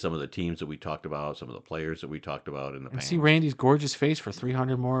see some of the teams that we talked about, some of the players that we talked about in the past. See Randy's gorgeous face for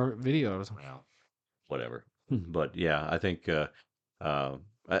 300 more videos. Well, whatever. But yeah, I think it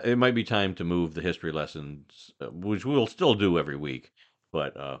might be time to move the history lessons, which we'll still do every week,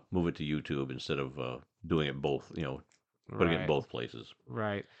 but move it to YouTube instead of doing it both, putting it in both places.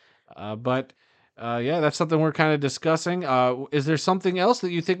 Right. That's something we're kind of discussing. Is there something else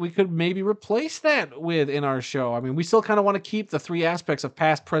that you think we could maybe replace that with in our show? I mean, we still kind of want to keep the 3 aspects of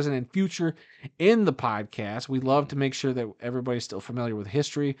past, present, and future in the podcast. We love to make sure that everybody's still familiar with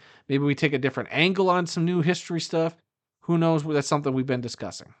history. Maybe we take a different angle on some new history stuff. Who knows? That's something we've been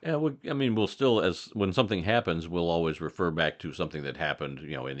discussing. Yeah, we'll still, when something happens, we'll always refer back to something that happened,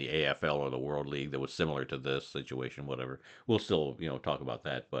 in the AFL or the World League that was similar to this situation, whatever. We'll still, talk about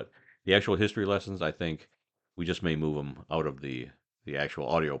that. But the actual history lessons, I think we just may move them out of the actual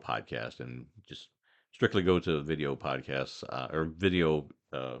audio podcast and just strictly go to video podcasts or video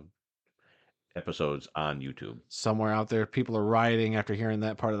episodes on YouTube. Somewhere out there, people are rioting after hearing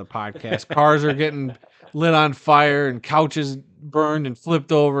that part of the podcast. Cars are getting lit on fire and couches burned and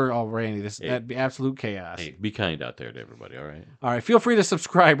flipped over. Oh, Randy, that'd be absolute chaos. Hey, be kind out there to everybody, all right? All right, feel free to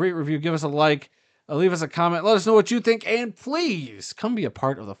subscribe, rate, review, give us a like, leave us a comment, let us know what you think, and please come be a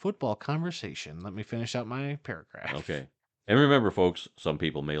part of the football conversation. Let me finish out my paragraph. Okay. And remember, folks, some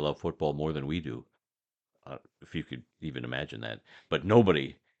people may love football more than we do, if you could even imagine that. But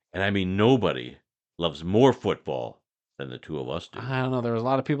nobody, and I mean nobody, loves more football than the two of us do. I don't know. There was a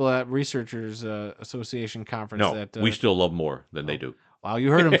lot of people at Researchers Association conference. No, we still love more than they do. Wow,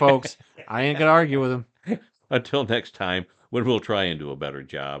 you heard him, folks. I ain't going to argue with him. Until next time, when we'll try and do a better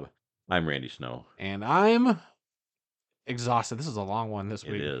job, I'm Randy Snow. And I'm exhausted. This is a long one this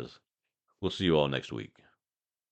week. It is. We'll see you all next week.